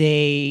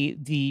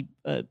 The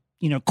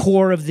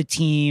core of the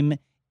team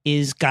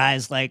is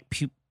guys like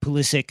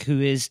Pulisic,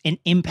 who is an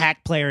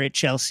impact player at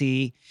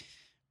Chelsea,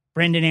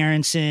 Brendan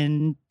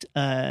Aronson,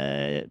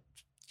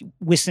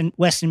 Weston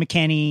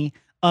McKennie,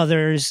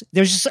 others.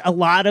 There's just a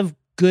lot of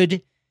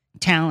good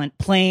talent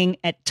playing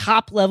at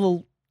top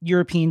level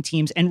European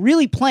teams and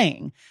really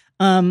playing.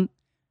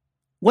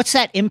 What's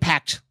that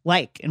impact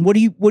like? And what do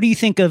you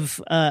think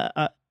of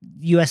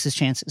U.S.'s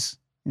chances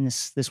in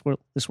this World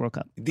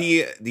Cup?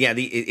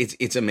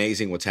 It's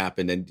amazing what's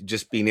happened, and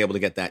just being able to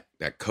get that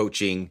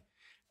coaching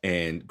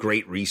and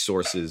great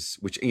resources,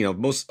 which a lot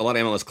of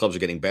MLS clubs are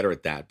getting better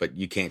at that, but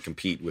you can't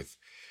compete with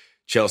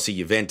Chelsea,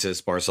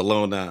 Juventus,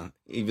 Barcelona,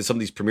 even some of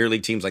these Premier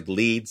League teams like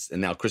Leeds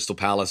and now Crystal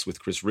Palace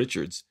with Chris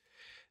Richards,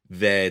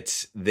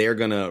 that they're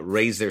going to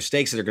raise their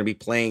stakes and they're going to be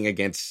playing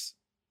against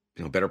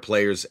better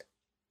players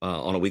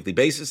on a weekly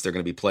basis. They're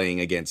going to be playing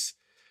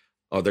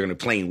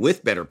playing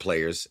with better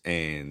players,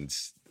 and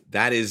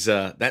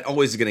that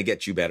always is going to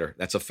get you better.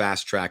 That's a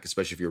fast track,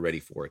 especially if you're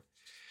ready for it.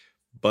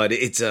 But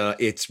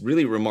it's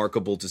really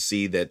remarkable to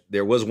see that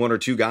there was one or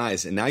two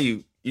guys, and now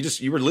you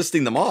were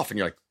listing them off, and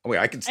you're like, oh wait,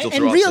 I can still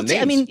throw out some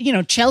names. I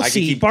mean,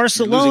 Chelsea,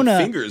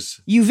 Barcelona,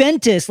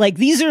 Juventus, like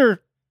these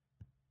are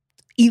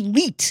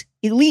elite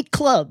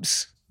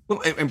clubs.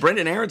 Well, and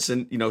Brendan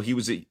Aronson, he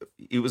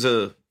was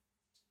a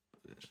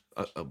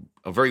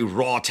very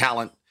raw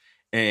talent,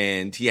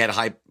 and he had a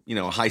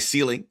high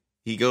ceiling.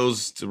 He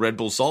goes to Red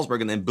Bull Salzburg,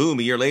 and then boom,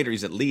 a year later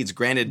he's at Leeds.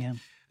 Granted,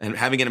 and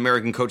having an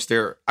American coach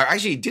there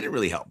actually didn't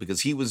really help,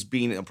 because he was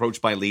being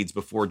approached by Leeds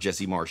before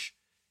Jesse Marsch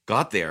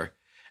got there,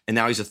 and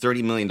now he's a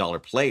 $30 million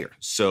player.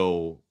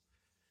 So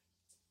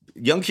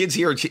young kids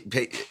here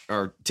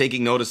are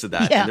taking notice of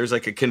that, and there's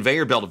like a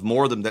conveyor belt of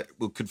more of them that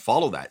could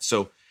follow that.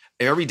 So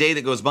every day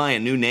that goes by, a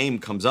new name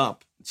comes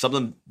up. Some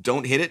of them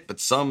don't hit it, but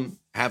some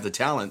have the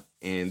talent,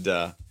 and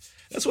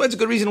that's why it's a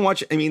good reason to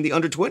watch. I mean, the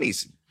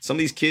under-20s. Some of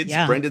these kids,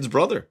 Brendan's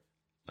brother,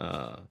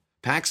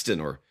 Paxton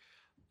or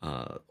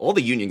all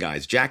the Union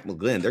guys, Jack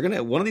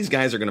McGlynn, one of these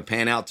guys are going to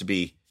pan out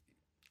to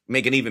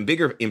make an even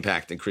bigger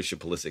impact than Christian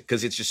Pulisic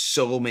because it's just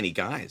so many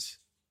guys.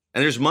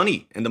 And there's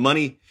money, and the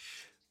money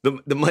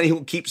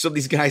will keep some of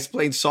these guys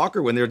playing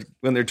soccer when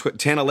they're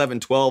 10, 11,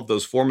 12,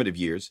 those formative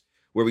years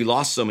where we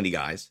lost so many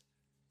guys.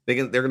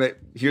 They're going to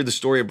hear the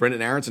story of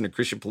Brendan Aronson and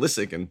Christian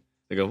Pulisic, and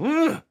they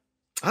go,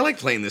 I like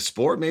playing this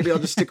sport. Maybe I'll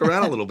just stick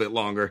around a little bit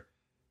longer.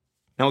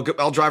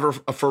 I'll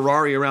drive a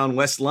Ferrari around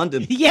West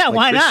London. Yeah, like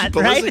why not?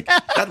 Pulisic. Right?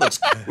 That looks.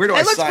 Where do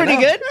I sign up? That looks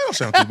pretty good. That don't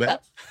sound too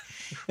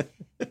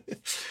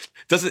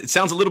bad. It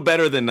sounds a little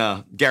better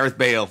than Gareth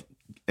Bale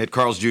at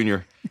Carl's Jr.,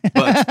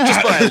 but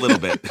just by a little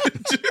bit.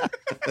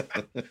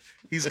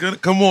 He's gonna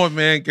come on,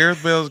 man.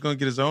 Gareth Bale's gonna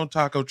get his own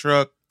taco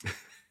truck.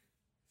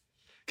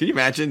 Can you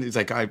imagine? He's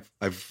like, I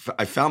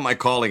found my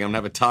calling. I'm gonna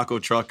have a taco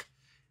truck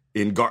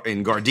in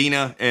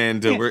Gardena,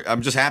 and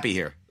I'm just happy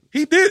here.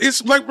 He did.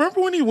 It's like,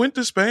 remember when he went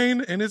to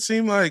Spain and it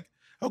seemed like,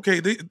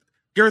 okay,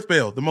 Gareth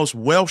Bale, the most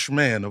Welsh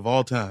man of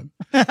all time,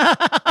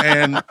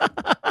 and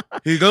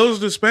he goes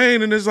to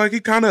Spain and it's like he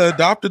kind of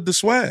adopted the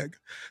swag.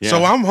 Yeah.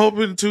 So I'm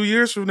hoping 2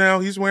 years from now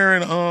he's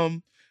wearing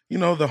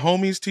the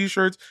homies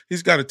t-shirts.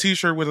 He's got a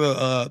t-shirt with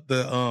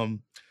the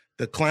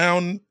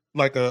clown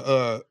like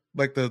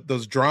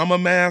those drama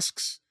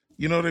masks.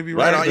 You know what I mean?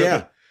 Right on,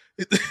 yeah.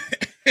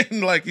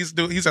 And like he's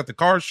at the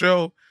car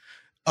show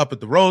up at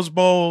the Rose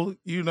Bowl.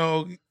 You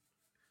know,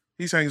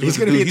 he's going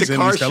to be at the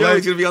car show.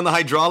 He's going to be on the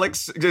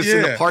hydraulics just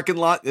in the parking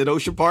lot at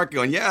Ocean Park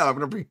going, yeah, I'm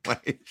going to bring my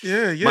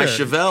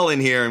Chevelle in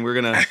here and we're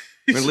going to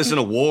listen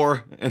to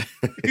War.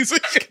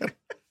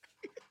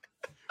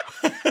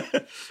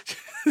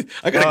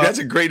 That's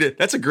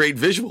a great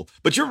visual.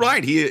 But you're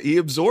right. He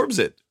absorbs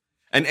it.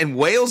 And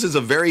Wales is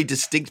a very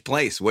distinct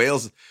place.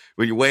 When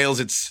you're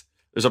Wales,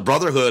 there's a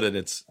brotherhood and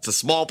it's a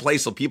small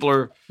place, so people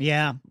are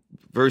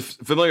very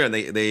familiar and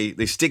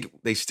they stick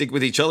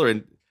with each other.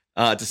 And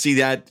to see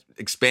that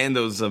expand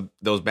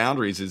those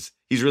boundaries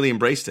he's really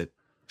embraced it.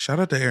 Shout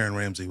out to Aaron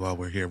Ramsey while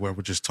we're here, where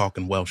we're just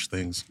talking Welsh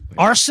things.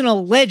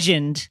 Arsenal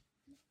legend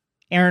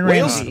Aaron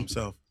Ramsey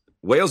himself.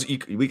 Wales,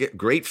 we get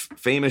great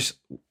famous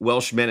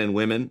Welsh men and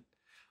women.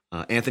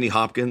 Anthony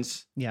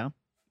Hopkins,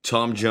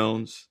 Tom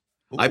Jones.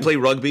 Ooh. I play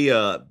rugby.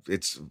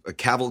 It's a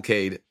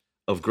cavalcade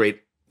of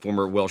great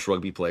former Welsh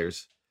rugby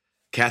players.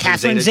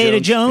 Catherine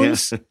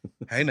Zeta-Jones. Yeah.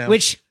 Hey now.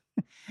 Which,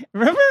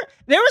 remember,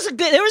 there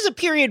was a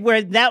period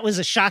where that was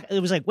a shock. It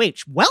was like,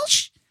 wait,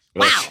 Welsh?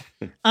 Wow.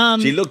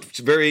 She could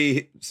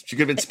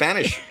have been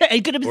Spanish.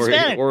 It could have been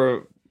Spanish.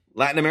 Or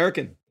Latin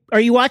American. Are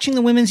you watching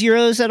the Women's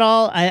Euros at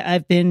all?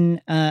 I've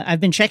been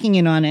checking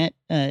in on it,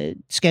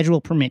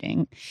 schedule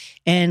permitting,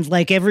 and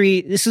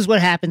this is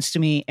what happens to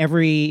me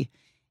every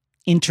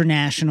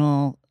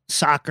international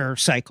soccer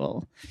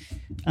cycle.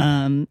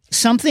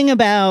 Something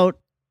about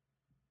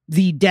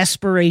the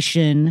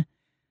desperation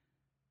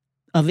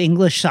of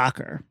English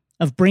soccer,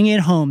 of bringing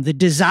it home, the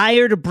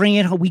desire to bring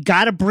it home. We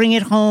got to bring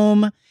it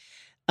home.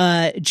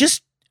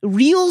 Just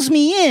reels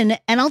me in,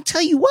 and I'll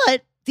tell you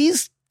what,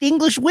 these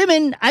English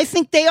women, I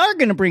think they are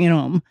going to bring it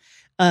home.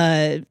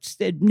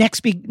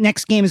 Next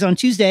game is on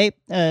Tuesday,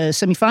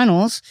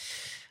 semifinals.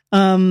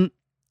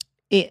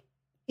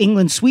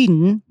 England,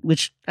 Sweden,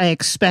 which I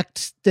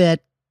expect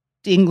that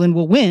England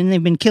will win.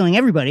 They've been killing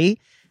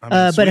everybody.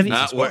 Well,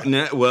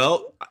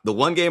 the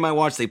one game I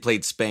watched, they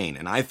played Spain,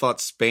 and I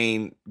thought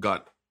Spain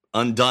got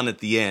undone at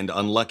the end,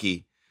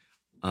 unlucky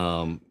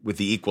with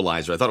the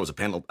equalizer. I thought it was a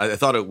penalty. I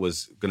thought it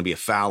was going to be a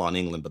foul on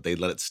England, but they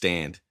let it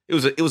stand.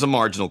 It was a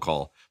marginal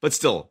call, but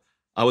still,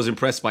 I was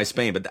impressed by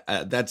Spain. But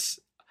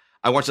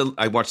I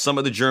watched some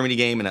of the Germany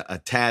game and a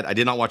tad. I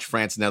did not watch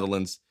France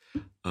Netherlands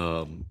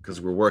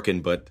because we're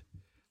working. But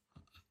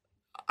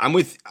I'm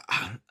with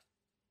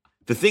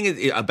the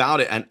thing about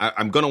it, and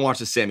I'm going to watch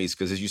the semis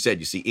because, as you said,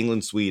 you see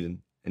England,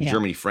 Sweden, and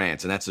Germany,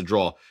 France, and that's a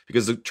draw.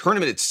 Because the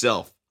tournament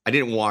itself, I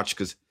didn't watch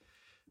because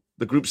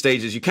the group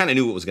stages, you kind of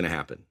knew what was going to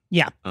happen.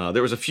 Yeah,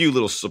 there was a few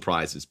little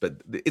surprises, but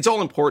it's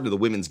all important to the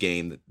women's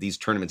game that these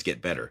tournaments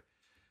get better.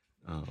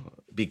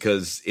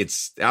 Because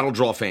that'll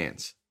draw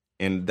fans.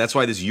 And that's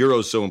why this Euro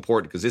is so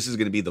important, because this is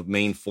going to be the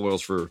main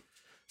foils for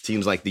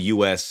teams like the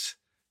U.S.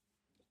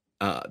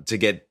 To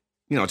get,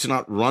 to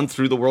not run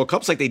through the World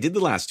Cups like they did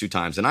the last two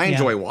times. And I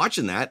enjoy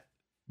watching that,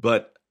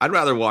 but I'd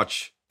rather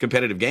watch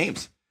competitive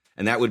games.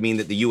 And that would mean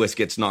that the U.S.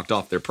 gets knocked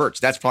off their perch.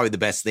 That's probably the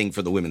best thing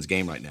for the women's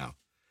game right now.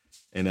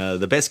 And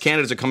the best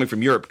candidates are coming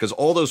from Europe, because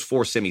all those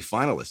 4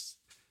 semifinalists,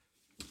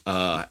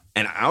 and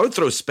I would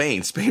throw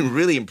Spain. Spain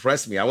really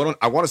impressed me. I want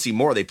to see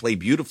more. They play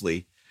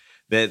beautifully.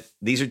 That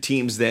these are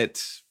teams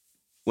that,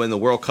 when the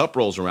World Cup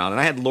rolls around,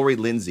 and I had Lori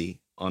Lindsay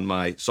on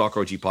my Soccer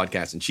OG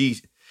podcast, and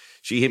she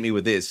hit me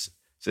with this.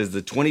 Says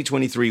the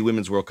 2023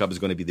 Women's World Cup is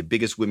going to be the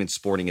biggest women's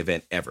sporting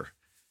event ever.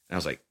 And I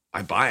was like,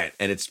 I buy it,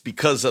 and it's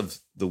because of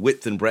the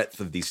width and breadth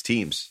of these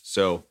teams.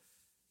 So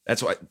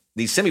that's why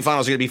these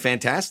semifinals are going to be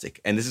fantastic,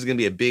 and this is going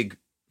to be a big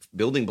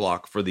building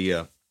block for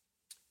the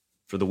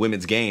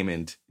women's game.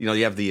 And you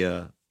have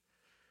the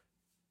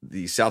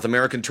South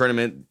American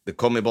tournament, the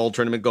CONMEBOL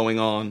tournament going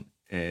on,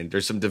 And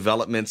there's some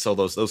developments, so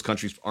those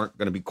countries aren't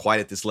going to be quite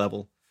at this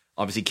level.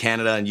 Obviously,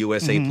 Canada and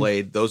USA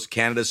played.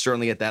 Canada's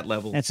certainly at that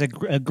level. That's a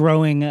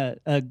growing,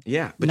 but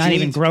not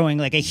even growing,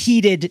 like a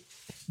heated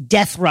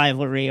death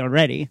rivalry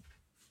already.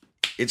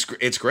 It's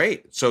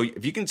great. So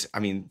if you can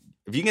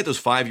get those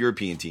 5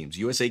 European teams,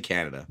 USA,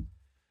 Canada,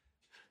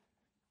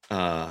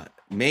 I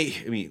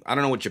don't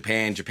know what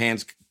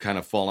Japan's kind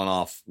of fallen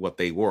off what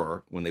they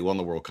were when they won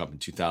the World Cup in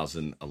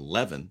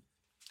 2011.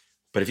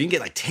 But if you can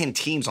get like 10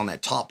 teams on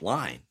that top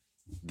line,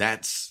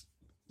 that's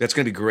going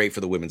to be great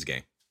for the women's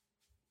game.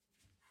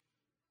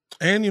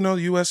 And,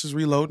 the U.S. is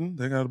reloading.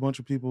 They got a bunch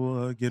of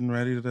people getting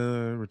ready to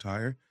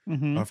retire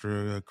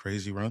after a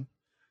crazy run.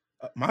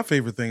 My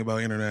favorite thing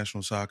about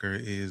international soccer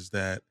is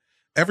that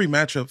every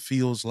matchup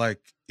feels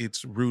like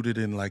it's rooted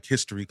in like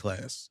history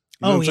class.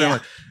 You know what I'm saying?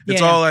 Like,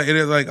 it's all like, it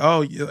is like,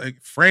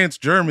 like France,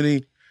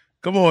 Germany.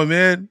 Come on,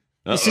 man.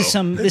 This is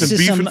some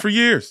beefing for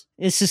years.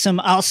 This is some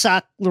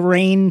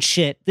Alsace-Lorraine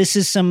shit. This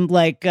is some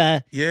like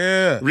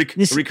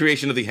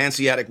recreation of the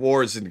Hanseatic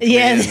Wars.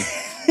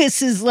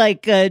 This is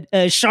like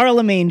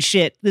Charlemagne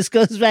shit. This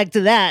goes back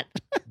to that.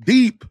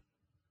 Deep.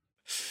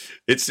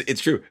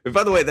 It's true. And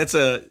by the way,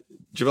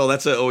 Javelle,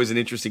 that's always an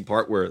interesting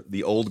part where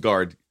the old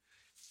guard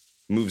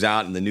moves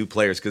out and the new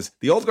players, because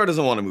the old guard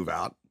doesn't want to move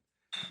out,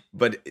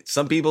 but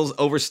some people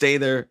overstay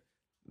their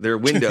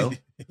window.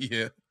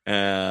 Yeah.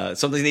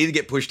 Sometimes they need to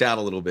get pushed out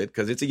a little bit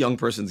because it's a young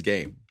person's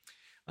game.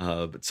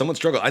 But someone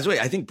struggled.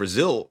 I think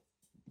Brazil's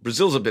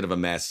a bit of a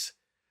mess,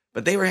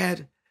 but they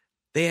had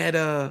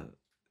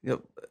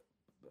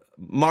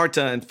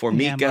Marta and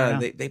Formica.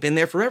 They've been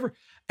there forever.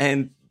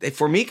 And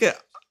Formica,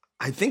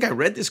 I think I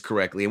read this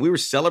correctly, and we were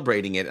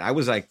celebrating it. I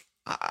was like,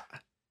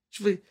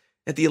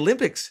 at the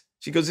Olympics,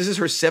 she goes, "This is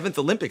her 7th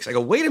Olympics." I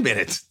go, "Wait a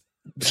minute."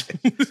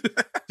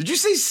 Did you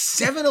say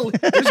 7?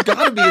 There's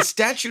got to be a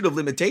statute of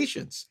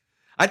limitations.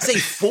 I'd say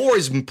 4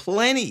 is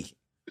plenty.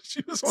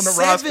 She was on the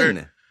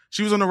roster.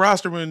 She was on the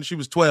roster when she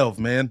was 12,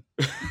 man.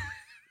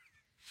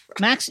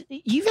 Max,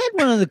 you've had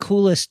one of the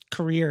coolest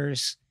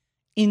careers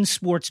in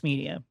sports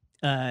media.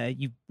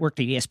 You worked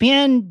at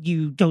ESPN.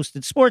 You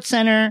hosted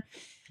SportsCenter.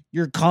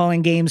 You're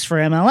calling games for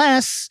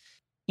MLS.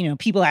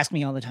 People ask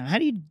me all the time, how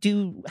did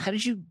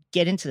you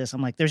get into this?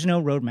 I'm like, there's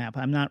no roadmap.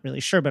 I'm not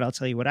really sure, but I'll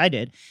tell you what I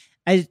did.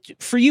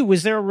 For you,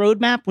 was there a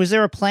roadmap? Was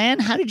there a plan?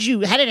 How did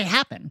it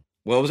happen?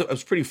 Well, I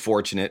was pretty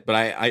fortunate, but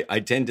I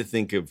tend to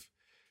think of,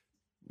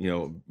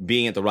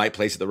 being at the right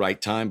place at the right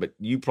time, but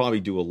you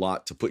probably do a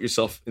lot to put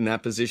yourself in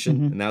that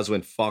position. And that was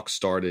when Fox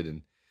started,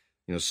 and,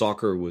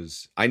 soccer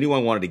was, I knew I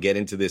wanted to get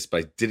into this,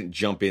 but I didn't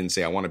jump in and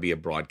say, I want to be a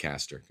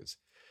broadcaster, because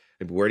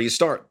where do you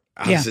start?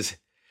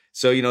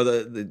 So,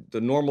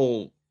 the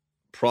normal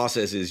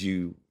process is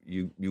you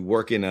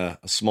work in a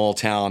small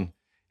town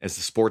as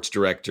the sports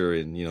director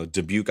in,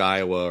 Dubuque,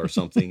 Iowa or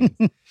something.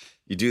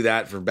 You do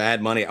that for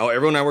bad money. Oh,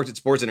 everyone I worked at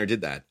SportsCenter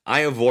did that.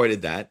 I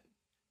avoided that.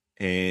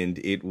 And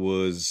it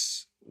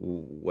was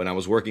when I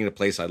was working at a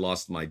place, I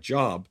lost my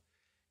job.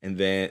 And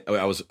then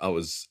I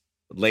was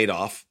laid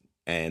off.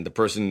 And the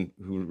person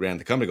who ran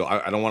the company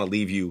I don't want to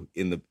leave you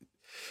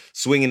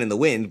swinging in the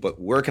wind, but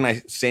where can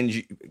I send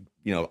you?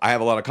 I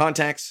have a lot of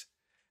contacts.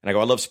 And I go,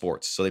 I love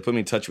sports. So they put me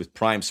in touch with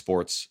Prime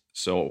Sports.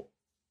 So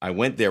I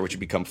went there, which would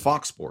become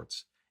Fox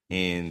Sports.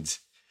 And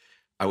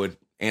I would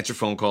answer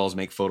phone calls,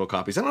 make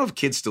photocopies. I don't know if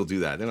kids still do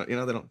that. They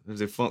don't.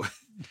 There's a phone.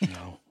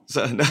 No.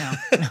 So, no.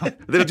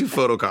 They don't do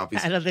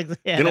photocopies. I don't think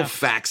they don't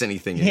fax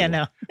anything anymore. Yeah,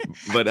 no.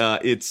 But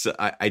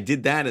I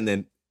did that, and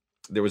then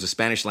there was a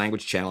Spanish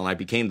language channel, and I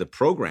became the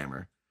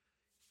programmer,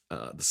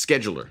 the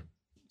scheduler.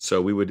 So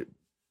we would,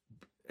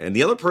 and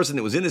the other person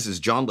that was in this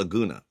is John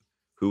Laguna,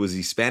 who was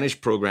the Spanish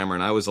programmer,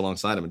 and I was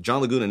alongside him. And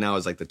John Laguna now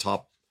is like the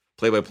top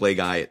play-by-play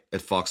guy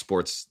at Fox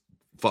Sports,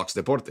 Fox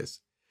Deportes.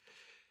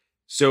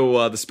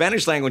 So the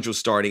Spanish language was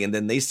starting, and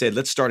then they said,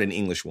 let's start an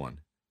English one.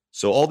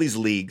 So all these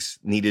leagues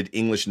needed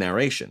English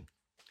narration.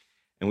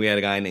 And we had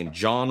a guy named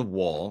Kevin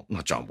Wall,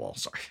 not John Wall.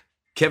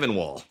 Kevin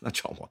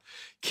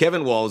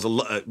Wall was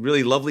a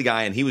really lovely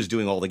guy, and he was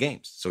doing all the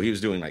games. So he was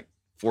doing like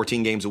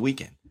 14 games a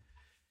weekend.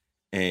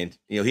 And,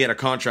 he had a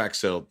contract,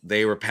 so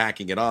they were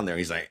packing it on there.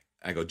 He's like,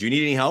 I go, do you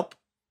need any help?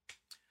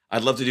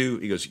 I'd love to do,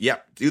 he goes, yeah,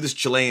 do this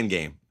Chilean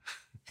game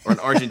or an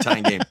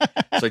Argentine game.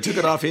 So I took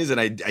it off his,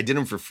 and I did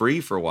them for free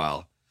for a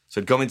while. So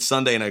I'd come in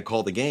Sunday and I'd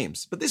call the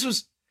games. But this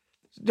was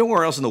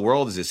nowhere else in the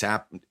world is this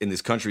in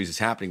this country is this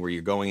happening, where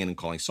you're going in and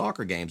calling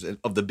soccer games of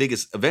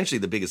eventually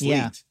the biggest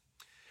leagues.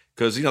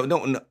 Because,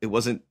 it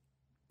wasn't,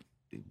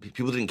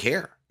 people didn't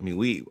care. I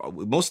mean,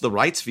 most of the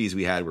rights fees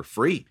we had were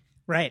free.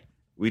 Right.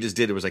 We just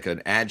did, it was like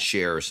an ad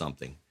share or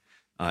something,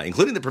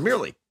 including the Premier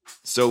League.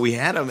 So we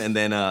had them, and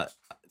then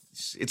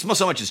it's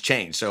so much has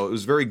changed. So it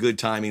was very good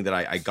timing that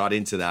I got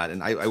into that.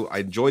 And I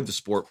enjoyed the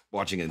sport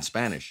watching it in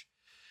Spanish.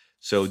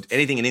 So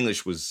anything in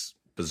English was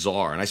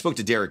bizarre. And I spoke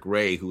to Derek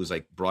Ray, who was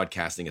like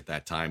broadcasting at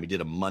that time. He did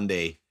a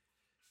Monday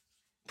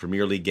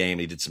Premier League game.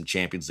 He did some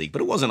Champions League,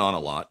 but it wasn't on a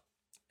lot.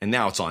 And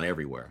now it's on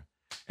everywhere.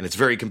 And it's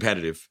very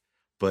competitive.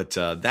 But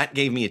that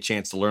gave me a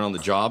chance to learn on the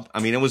job.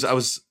 I mean,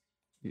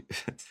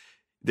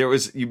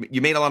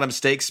 you made a lot of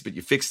mistakes, but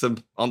you fixed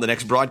them on the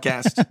next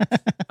broadcast.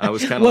 I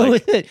was kind of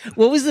like,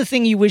 what was the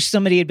thing you wish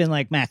somebody had been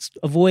like, Max,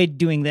 avoid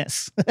doing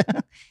this?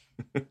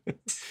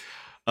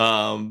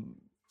 I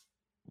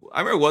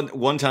remember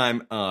one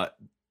time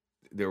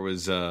there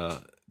was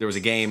a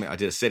game. I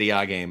did a Serie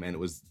A game, and it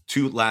was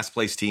 2 last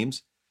place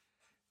teams.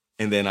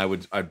 And then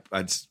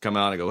I'd come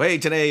out and go, hey,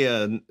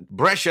 today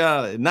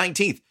Brescia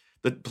 19th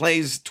that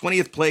plays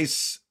 20th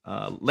place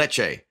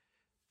Lecce,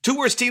 2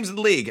 worst teams in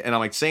the league. And I'm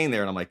like saying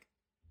there, and I'm like,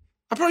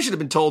 I probably should have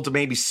been told to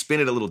maybe spin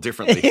it a little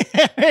differently.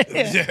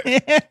 Because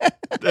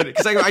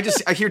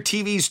I hear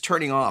TVs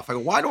turning off. I go,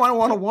 why do I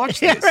want to watch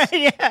this? Yeah,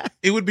 right, yeah.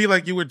 It would be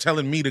like you were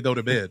telling me to go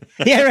to bed.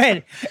 Yeah,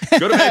 right.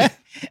 Go to bed.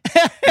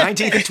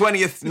 19th and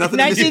 20th. Nothing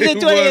 19th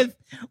and 20th.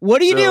 What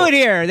are you doing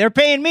here? They're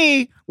paying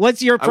me.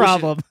 What's your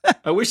problem?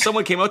 I wish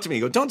someone came up to me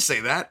and go, don't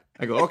say that.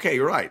 I go, okay,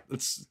 you're right.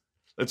 Let's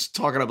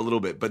talk it up a little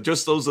bit. But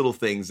just those little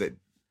things that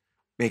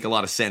make a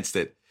lot of sense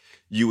that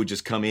you would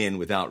just come in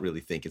without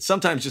really thinking.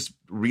 Sometimes just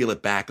reel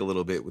it back a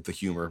little bit with the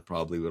humor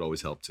probably would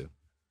always help too.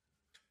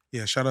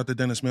 Yeah, shout out to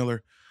Dennis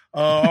Miller.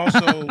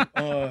 Also,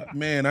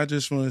 man, I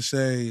just want to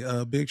say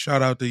a big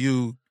shout out to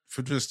you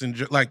for just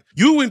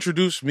you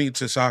introduced me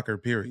to soccer,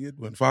 period.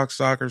 When Fox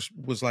Soccer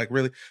was like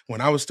really, when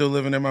I was still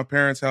living at my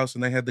parents' house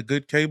and they had the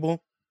good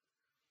cable,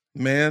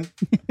 man,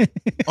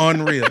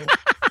 unreal.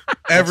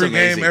 Every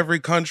game, every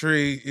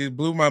country, it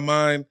blew my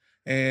mind.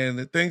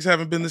 And things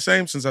haven't been the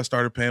same since I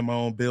started paying my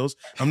own bills.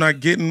 I'm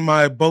not getting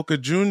my Boca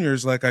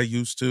Juniors like I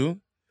used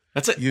to.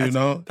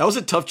 That was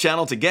a tough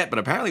channel to get, but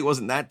apparently it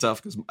wasn't that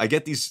tough because I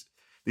get these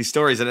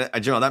stories, and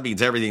that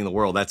means everything in the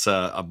world. That's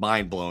a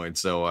mind blowing.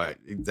 So it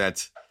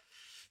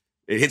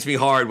hits me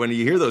hard when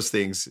you hear those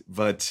things.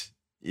 But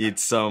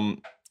it's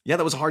that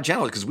was a hard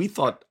channel because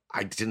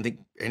I didn't think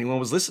anyone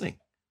was listening,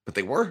 but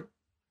they were.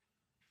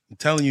 I'm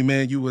telling you,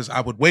 man,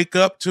 I would wake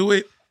up to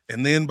it.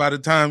 And then by the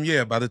time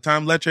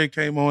Lecce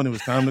came on, it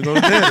was time to go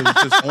to bed. It was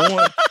just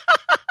on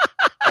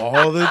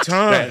all the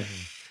time.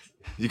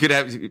 You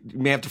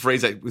may have to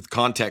phrase that with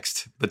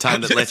context. The time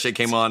that Lecce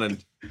came on,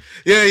 and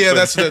yeah,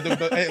 that's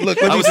hey,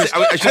 look.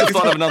 I should have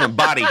thought of another one.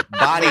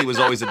 Body was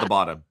always at the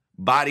bottom.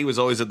 Body was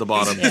always at the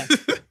bottom. Yeah.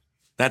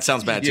 That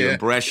sounds bad too. Yeah.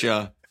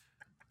 Brescia,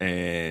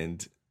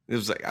 and it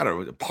was like I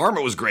don't know.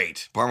 Parma was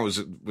great. Parma was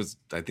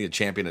I think a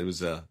champion. It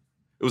was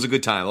a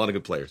good time. A lot of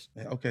good players.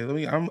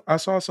 Okay, I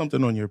saw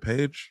something on your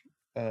page.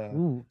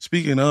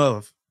 Speaking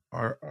of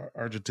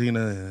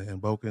Argentina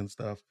and Boca and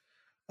stuff,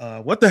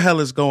 what the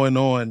hell is going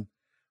on?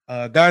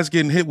 Guys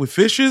getting hit with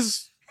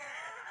fishes?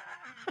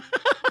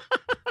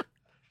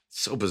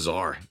 So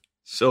bizarre.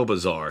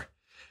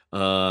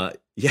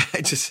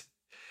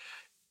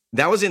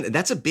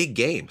 That's a big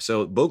game.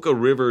 So Boca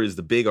River is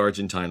the big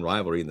Argentine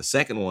rivalry, and the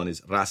second one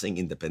is Racing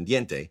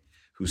Independiente,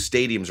 whose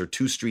stadiums are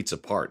 2 streets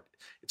apart.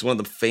 It's one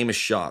of the famous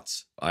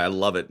shots. I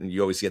love it. And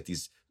you always get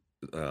these,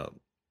 what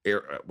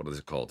is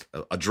it called?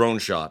 A drone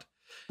shot.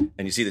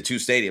 And you see the 2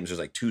 stadiums. There's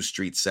like 2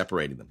 streets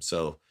separating them.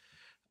 So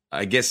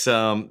I guess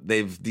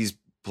these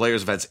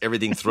players have had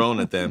everything thrown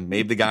at them.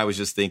 Maybe the guy was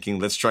just thinking,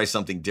 let's try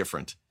something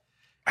different.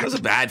 It was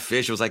a bad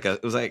fish. It was like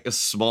a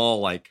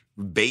small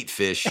bait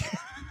fish. It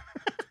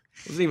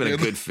wasn't even a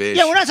good fish.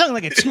 Yeah, we're not talking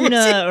like a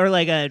tuna or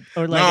like a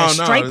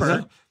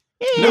striper.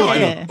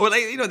 Yeah. Or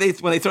when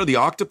they throw the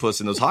octopus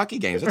in those hockey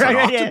games, that's an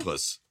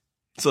octopus.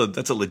 Yeah. So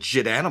that's a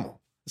legit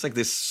animal. It's like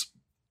this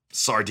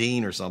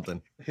sardine or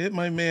something. Hit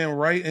my man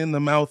right in the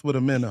mouth with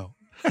a minnow.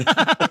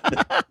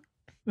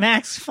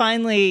 Max,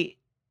 finally,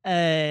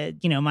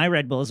 my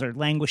Red Bulls are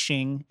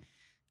languishing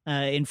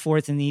in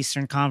 4th in the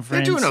Eastern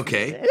Conference. They're doing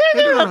okay.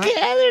 They're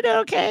doing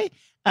okay.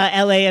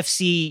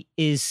 LAFC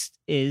is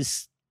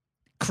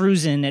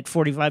cruising at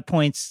 45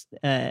 points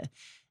at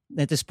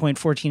this point,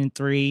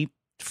 14-3.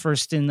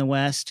 First in the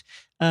West.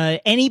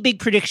 Any big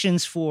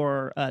predictions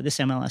for this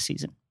MLS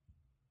season?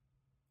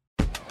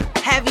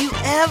 Have you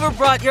ever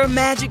brought your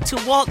magic to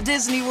Walt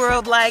Disney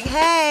World like,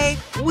 hey,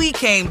 we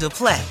came to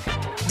play?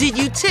 Did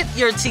you tip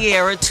your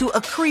tiara to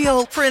a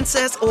Creole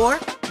princess or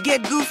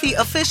get goofy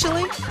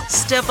officially?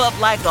 Step up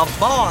like a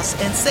boss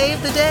and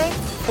save the day?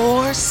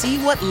 Or see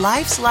what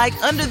life's like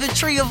under the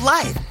tree of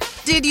life?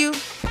 Did you?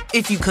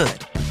 If you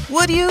could.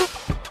 Would you?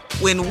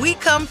 When we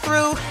come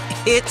through,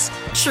 it's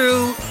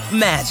true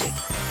magic.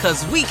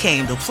 'Cause we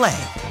came to play.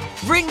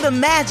 Bring the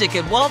magic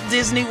at Walt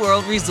Disney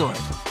World Resort.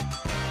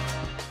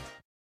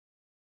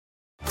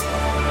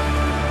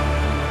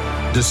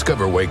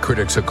 Discover why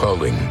critics are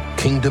calling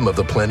Kingdom of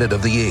the Planet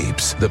of the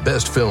Apes the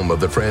best film of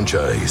the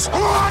franchise.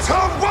 What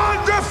a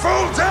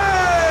wonderful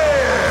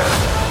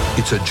day!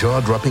 It's a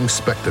jaw-dropping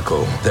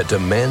spectacle that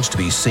demands to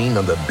be seen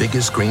on the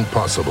biggest screen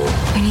possible.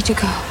 We need to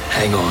go.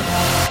 Hang on.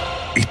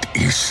 It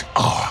is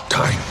our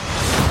time.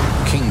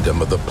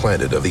 Kingdom of the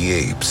Planet of the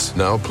Apes,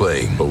 now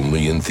playing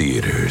only in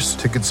theaters.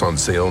 Tickets on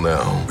sale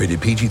now. Rated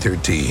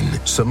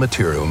PG-13. Some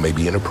material may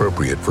be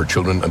inappropriate for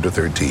children under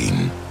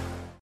 13.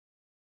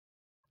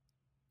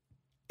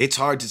 It's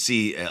hard to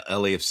see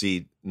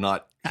LAFC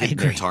not hitting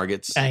their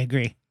targets. I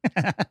agree.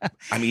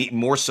 I mean,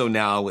 more so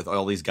now with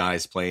all these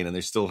guys playing, and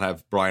they still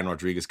have Brian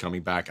Rodriguez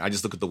coming back. I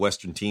just look at the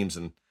Western teams,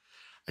 and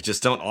I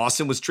just don't.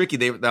 Austin was tricky.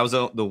 That was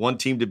the one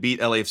team to beat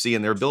LAFC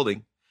in their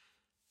building.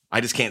 I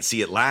just can't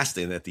see it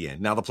lasting at the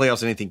end. Now, the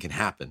playoffs, anything can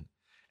happen.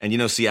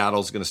 And,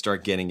 Seattle's going to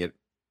start getting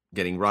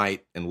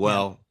right and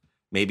well. Yeah.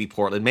 Maybe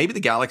Portland, maybe the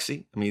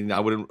Galaxy. I mean,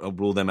 I wouldn't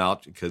rule them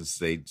out because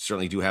they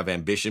certainly do have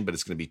ambition, but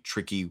it's going to be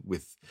tricky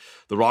with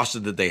the roster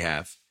that they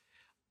have.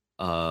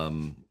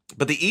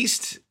 But the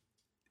East,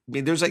 I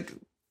mean, there's like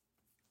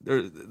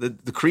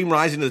the cream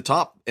rising to the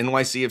top.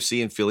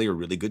 NYCFC and Philly are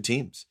really good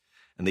teams,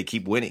 and they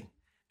keep winning.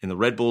 And the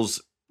Red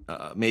Bulls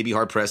may be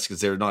hard pressed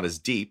because they're not as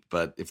deep,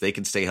 but if they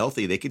can stay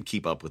healthy, they could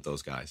keep up with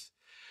those guys.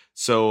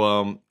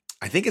 So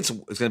I think it's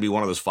going to be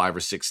one of those 5 or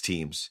 6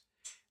 teams.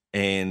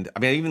 And I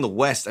mean, even the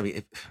West, I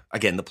mean,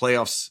 again, the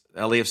playoffs,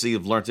 LAFC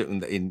have learned it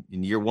in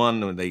year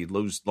one when they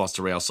lost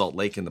to Real Salt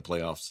Lake in the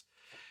playoffs,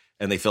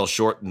 and they fell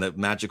short in the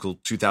magical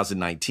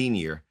 2019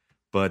 year.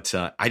 But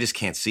I just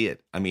can't see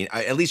it. I mean,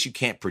 at least you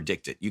can't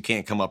predict it. You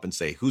can't come up and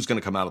say who's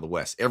going to come out of the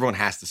West. Everyone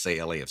has to say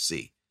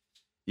LAFC.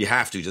 You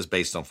have to, just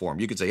based on form.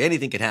 You could say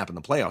anything could happen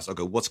in the playoffs. I'll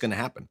go, what's going to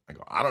happen? I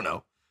go, I don't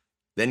know.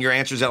 Then your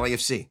answer is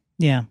LAFC.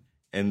 Yeah.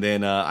 And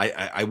then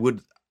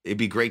it'd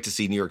be great to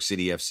see New York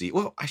City FC.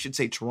 Well, I should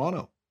say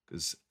Toronto,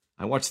 because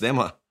I watched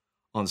them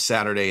on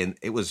Saturday, and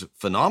it was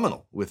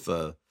phenomenal with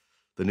the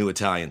new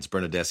Italians,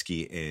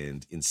 Bernardeschi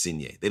and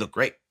Insigne. They look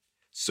great.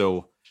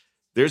 So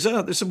there's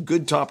some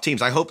good top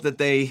teams. I hope that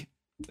the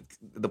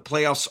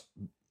playoffs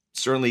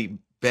certainly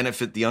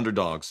benefit the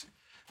underdogs.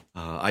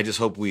 I just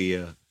hope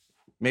we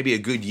maybe a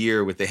good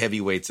year with the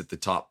heavyweights at the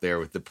top there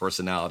with the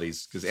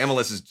personalities, because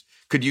MLS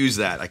could use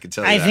that. I could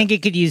tell you that. I think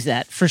it could use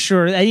that for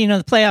sure.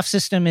 The playoff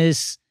system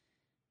it's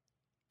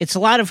a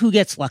lot of who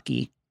gets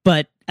lucky,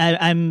 but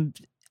I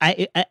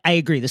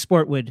agree. The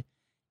sport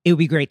it would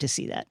be great to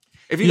see that.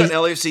 If you got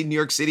LAFC, New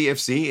York City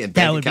FC, and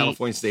Bank of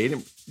California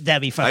Stadium, that'd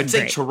be fucking I'd say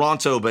great.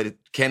 Toronto, but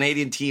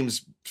Canadian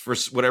teams, for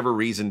whatever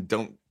reason,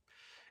 don't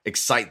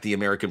excite the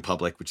American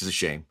public, which is a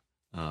shame.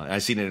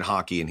 I've seen it in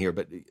hockey in here,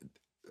 but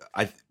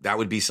that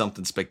would be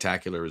something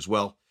spectacular as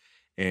well.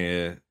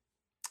 It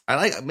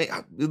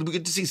would be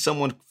good to see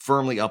someone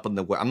firmly up in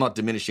the West. I'm not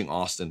diminishing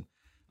Austin.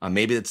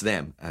 Maybe it's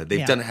them. They've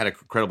had an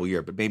incredible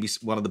year, but maybe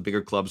one of the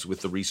bigger clubs with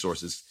the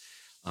resources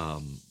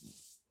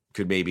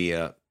could maybe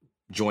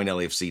join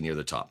LAFC near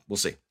the top. We'll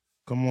see.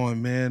 Come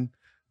on, man.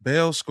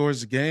 Bale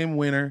scores the game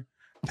winner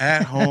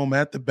at home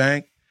at the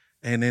bank,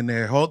 and then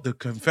the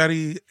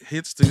confetti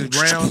hits the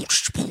ground.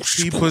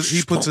 He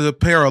puts a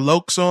pair of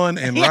Lokes on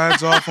and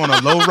rides off on a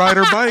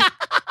lowrider bike.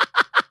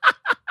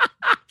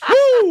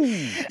 Woo!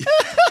 You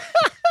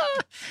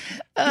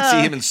can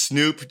see him and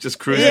Snoop just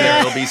cruising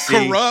there,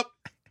 LBC. Corrupt.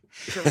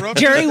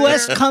 Jerry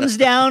West comes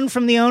down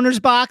from the owner's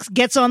box,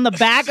 gets on the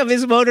back of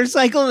his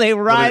motorcycle, they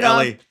ride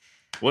off.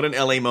 What an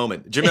LA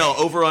moment. Jamel,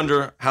 over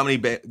under how many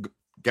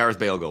Gareth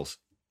Bale goals?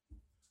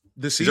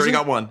 This season? He's already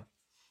got one.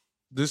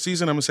 This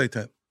season, I'm going to say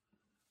 10.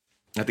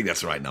 I think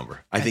that's the right number.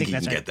 I think he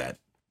can get that.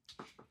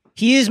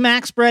 He is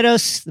Max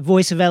Bretos, the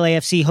voice of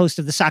LAFC, host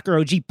of the Soccer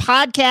OG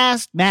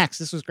podcast. Max,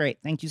 this was great.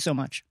 Thank you so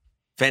much.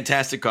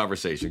 Fantastic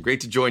conversation.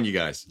 Great to join you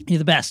guys. You're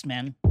the best,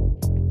 man.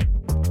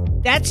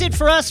 That's it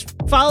for us.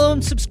 Follow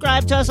and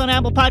subscribe to us on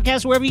Apple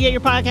Podcasts, wherever you get your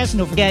podcasts. And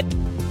don't forget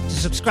to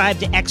subscribe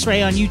to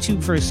X-Ray on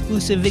YouTube for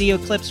exclusive video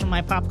clips from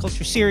my pop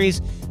culture series,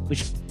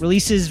 which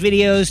releases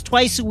videos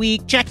twice a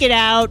week. Check it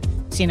out.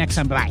 See you next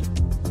time. Bye.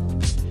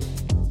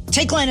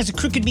 Take Line is a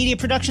Crooked Media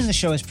production. The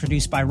show is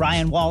produced by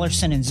Ryan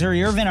Wallerson and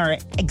Zuri Irvin. Our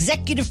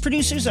executive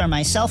producers are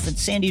myself and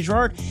Sandy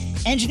Gerard.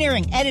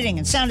 Engineering, editing,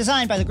 and sound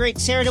design by the great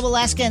Sarah de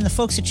Alaska and the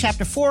folks at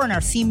Chapter 4. And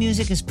our theme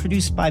music is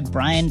produced by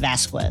Brian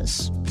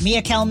Vasquez.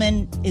 Mia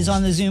Kelman is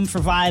on the Zoom for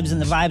vibes, and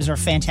the vibes are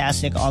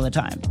fantastic all the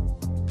time.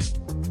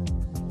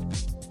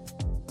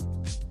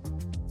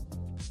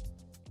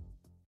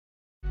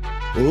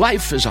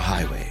 Life is a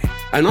highway,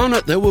 and on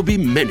it there will be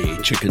many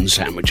chicken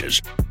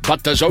sandwiches.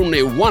 But there's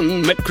only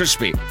one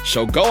McCrispy.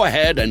 So go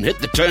ahead and hit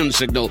the turn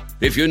signal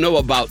if you know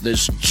about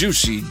this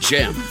juicy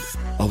gem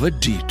of a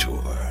detour.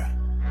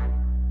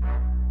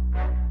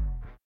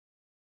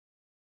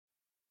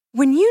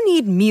 When you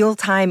need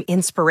mealtime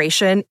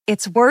inspiration,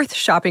 it's worth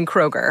shopping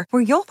Kroger,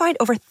 where you'll find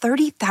over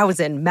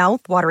 30,000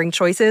 mouth-watering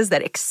choices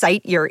that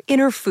excite your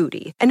inner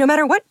foodie. And no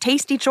matter what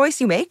tasty choice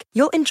you make,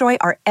 you'll enjoy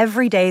our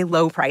everyday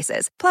low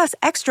prices, plus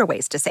extra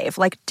ways to save,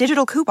 like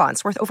digital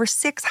coupons worth over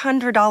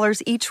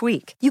 $600 each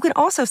week. You can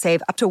also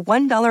save up to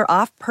 $1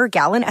 off per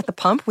gallon at the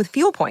pump with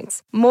fuel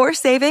points. More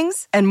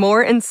savings and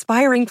more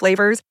inspiring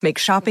flavors make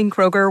shopping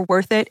Kroger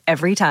worth it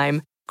every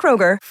time.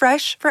 Kroger,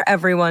 fresh for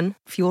everyone.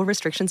 Fuel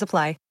restrictions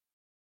apply.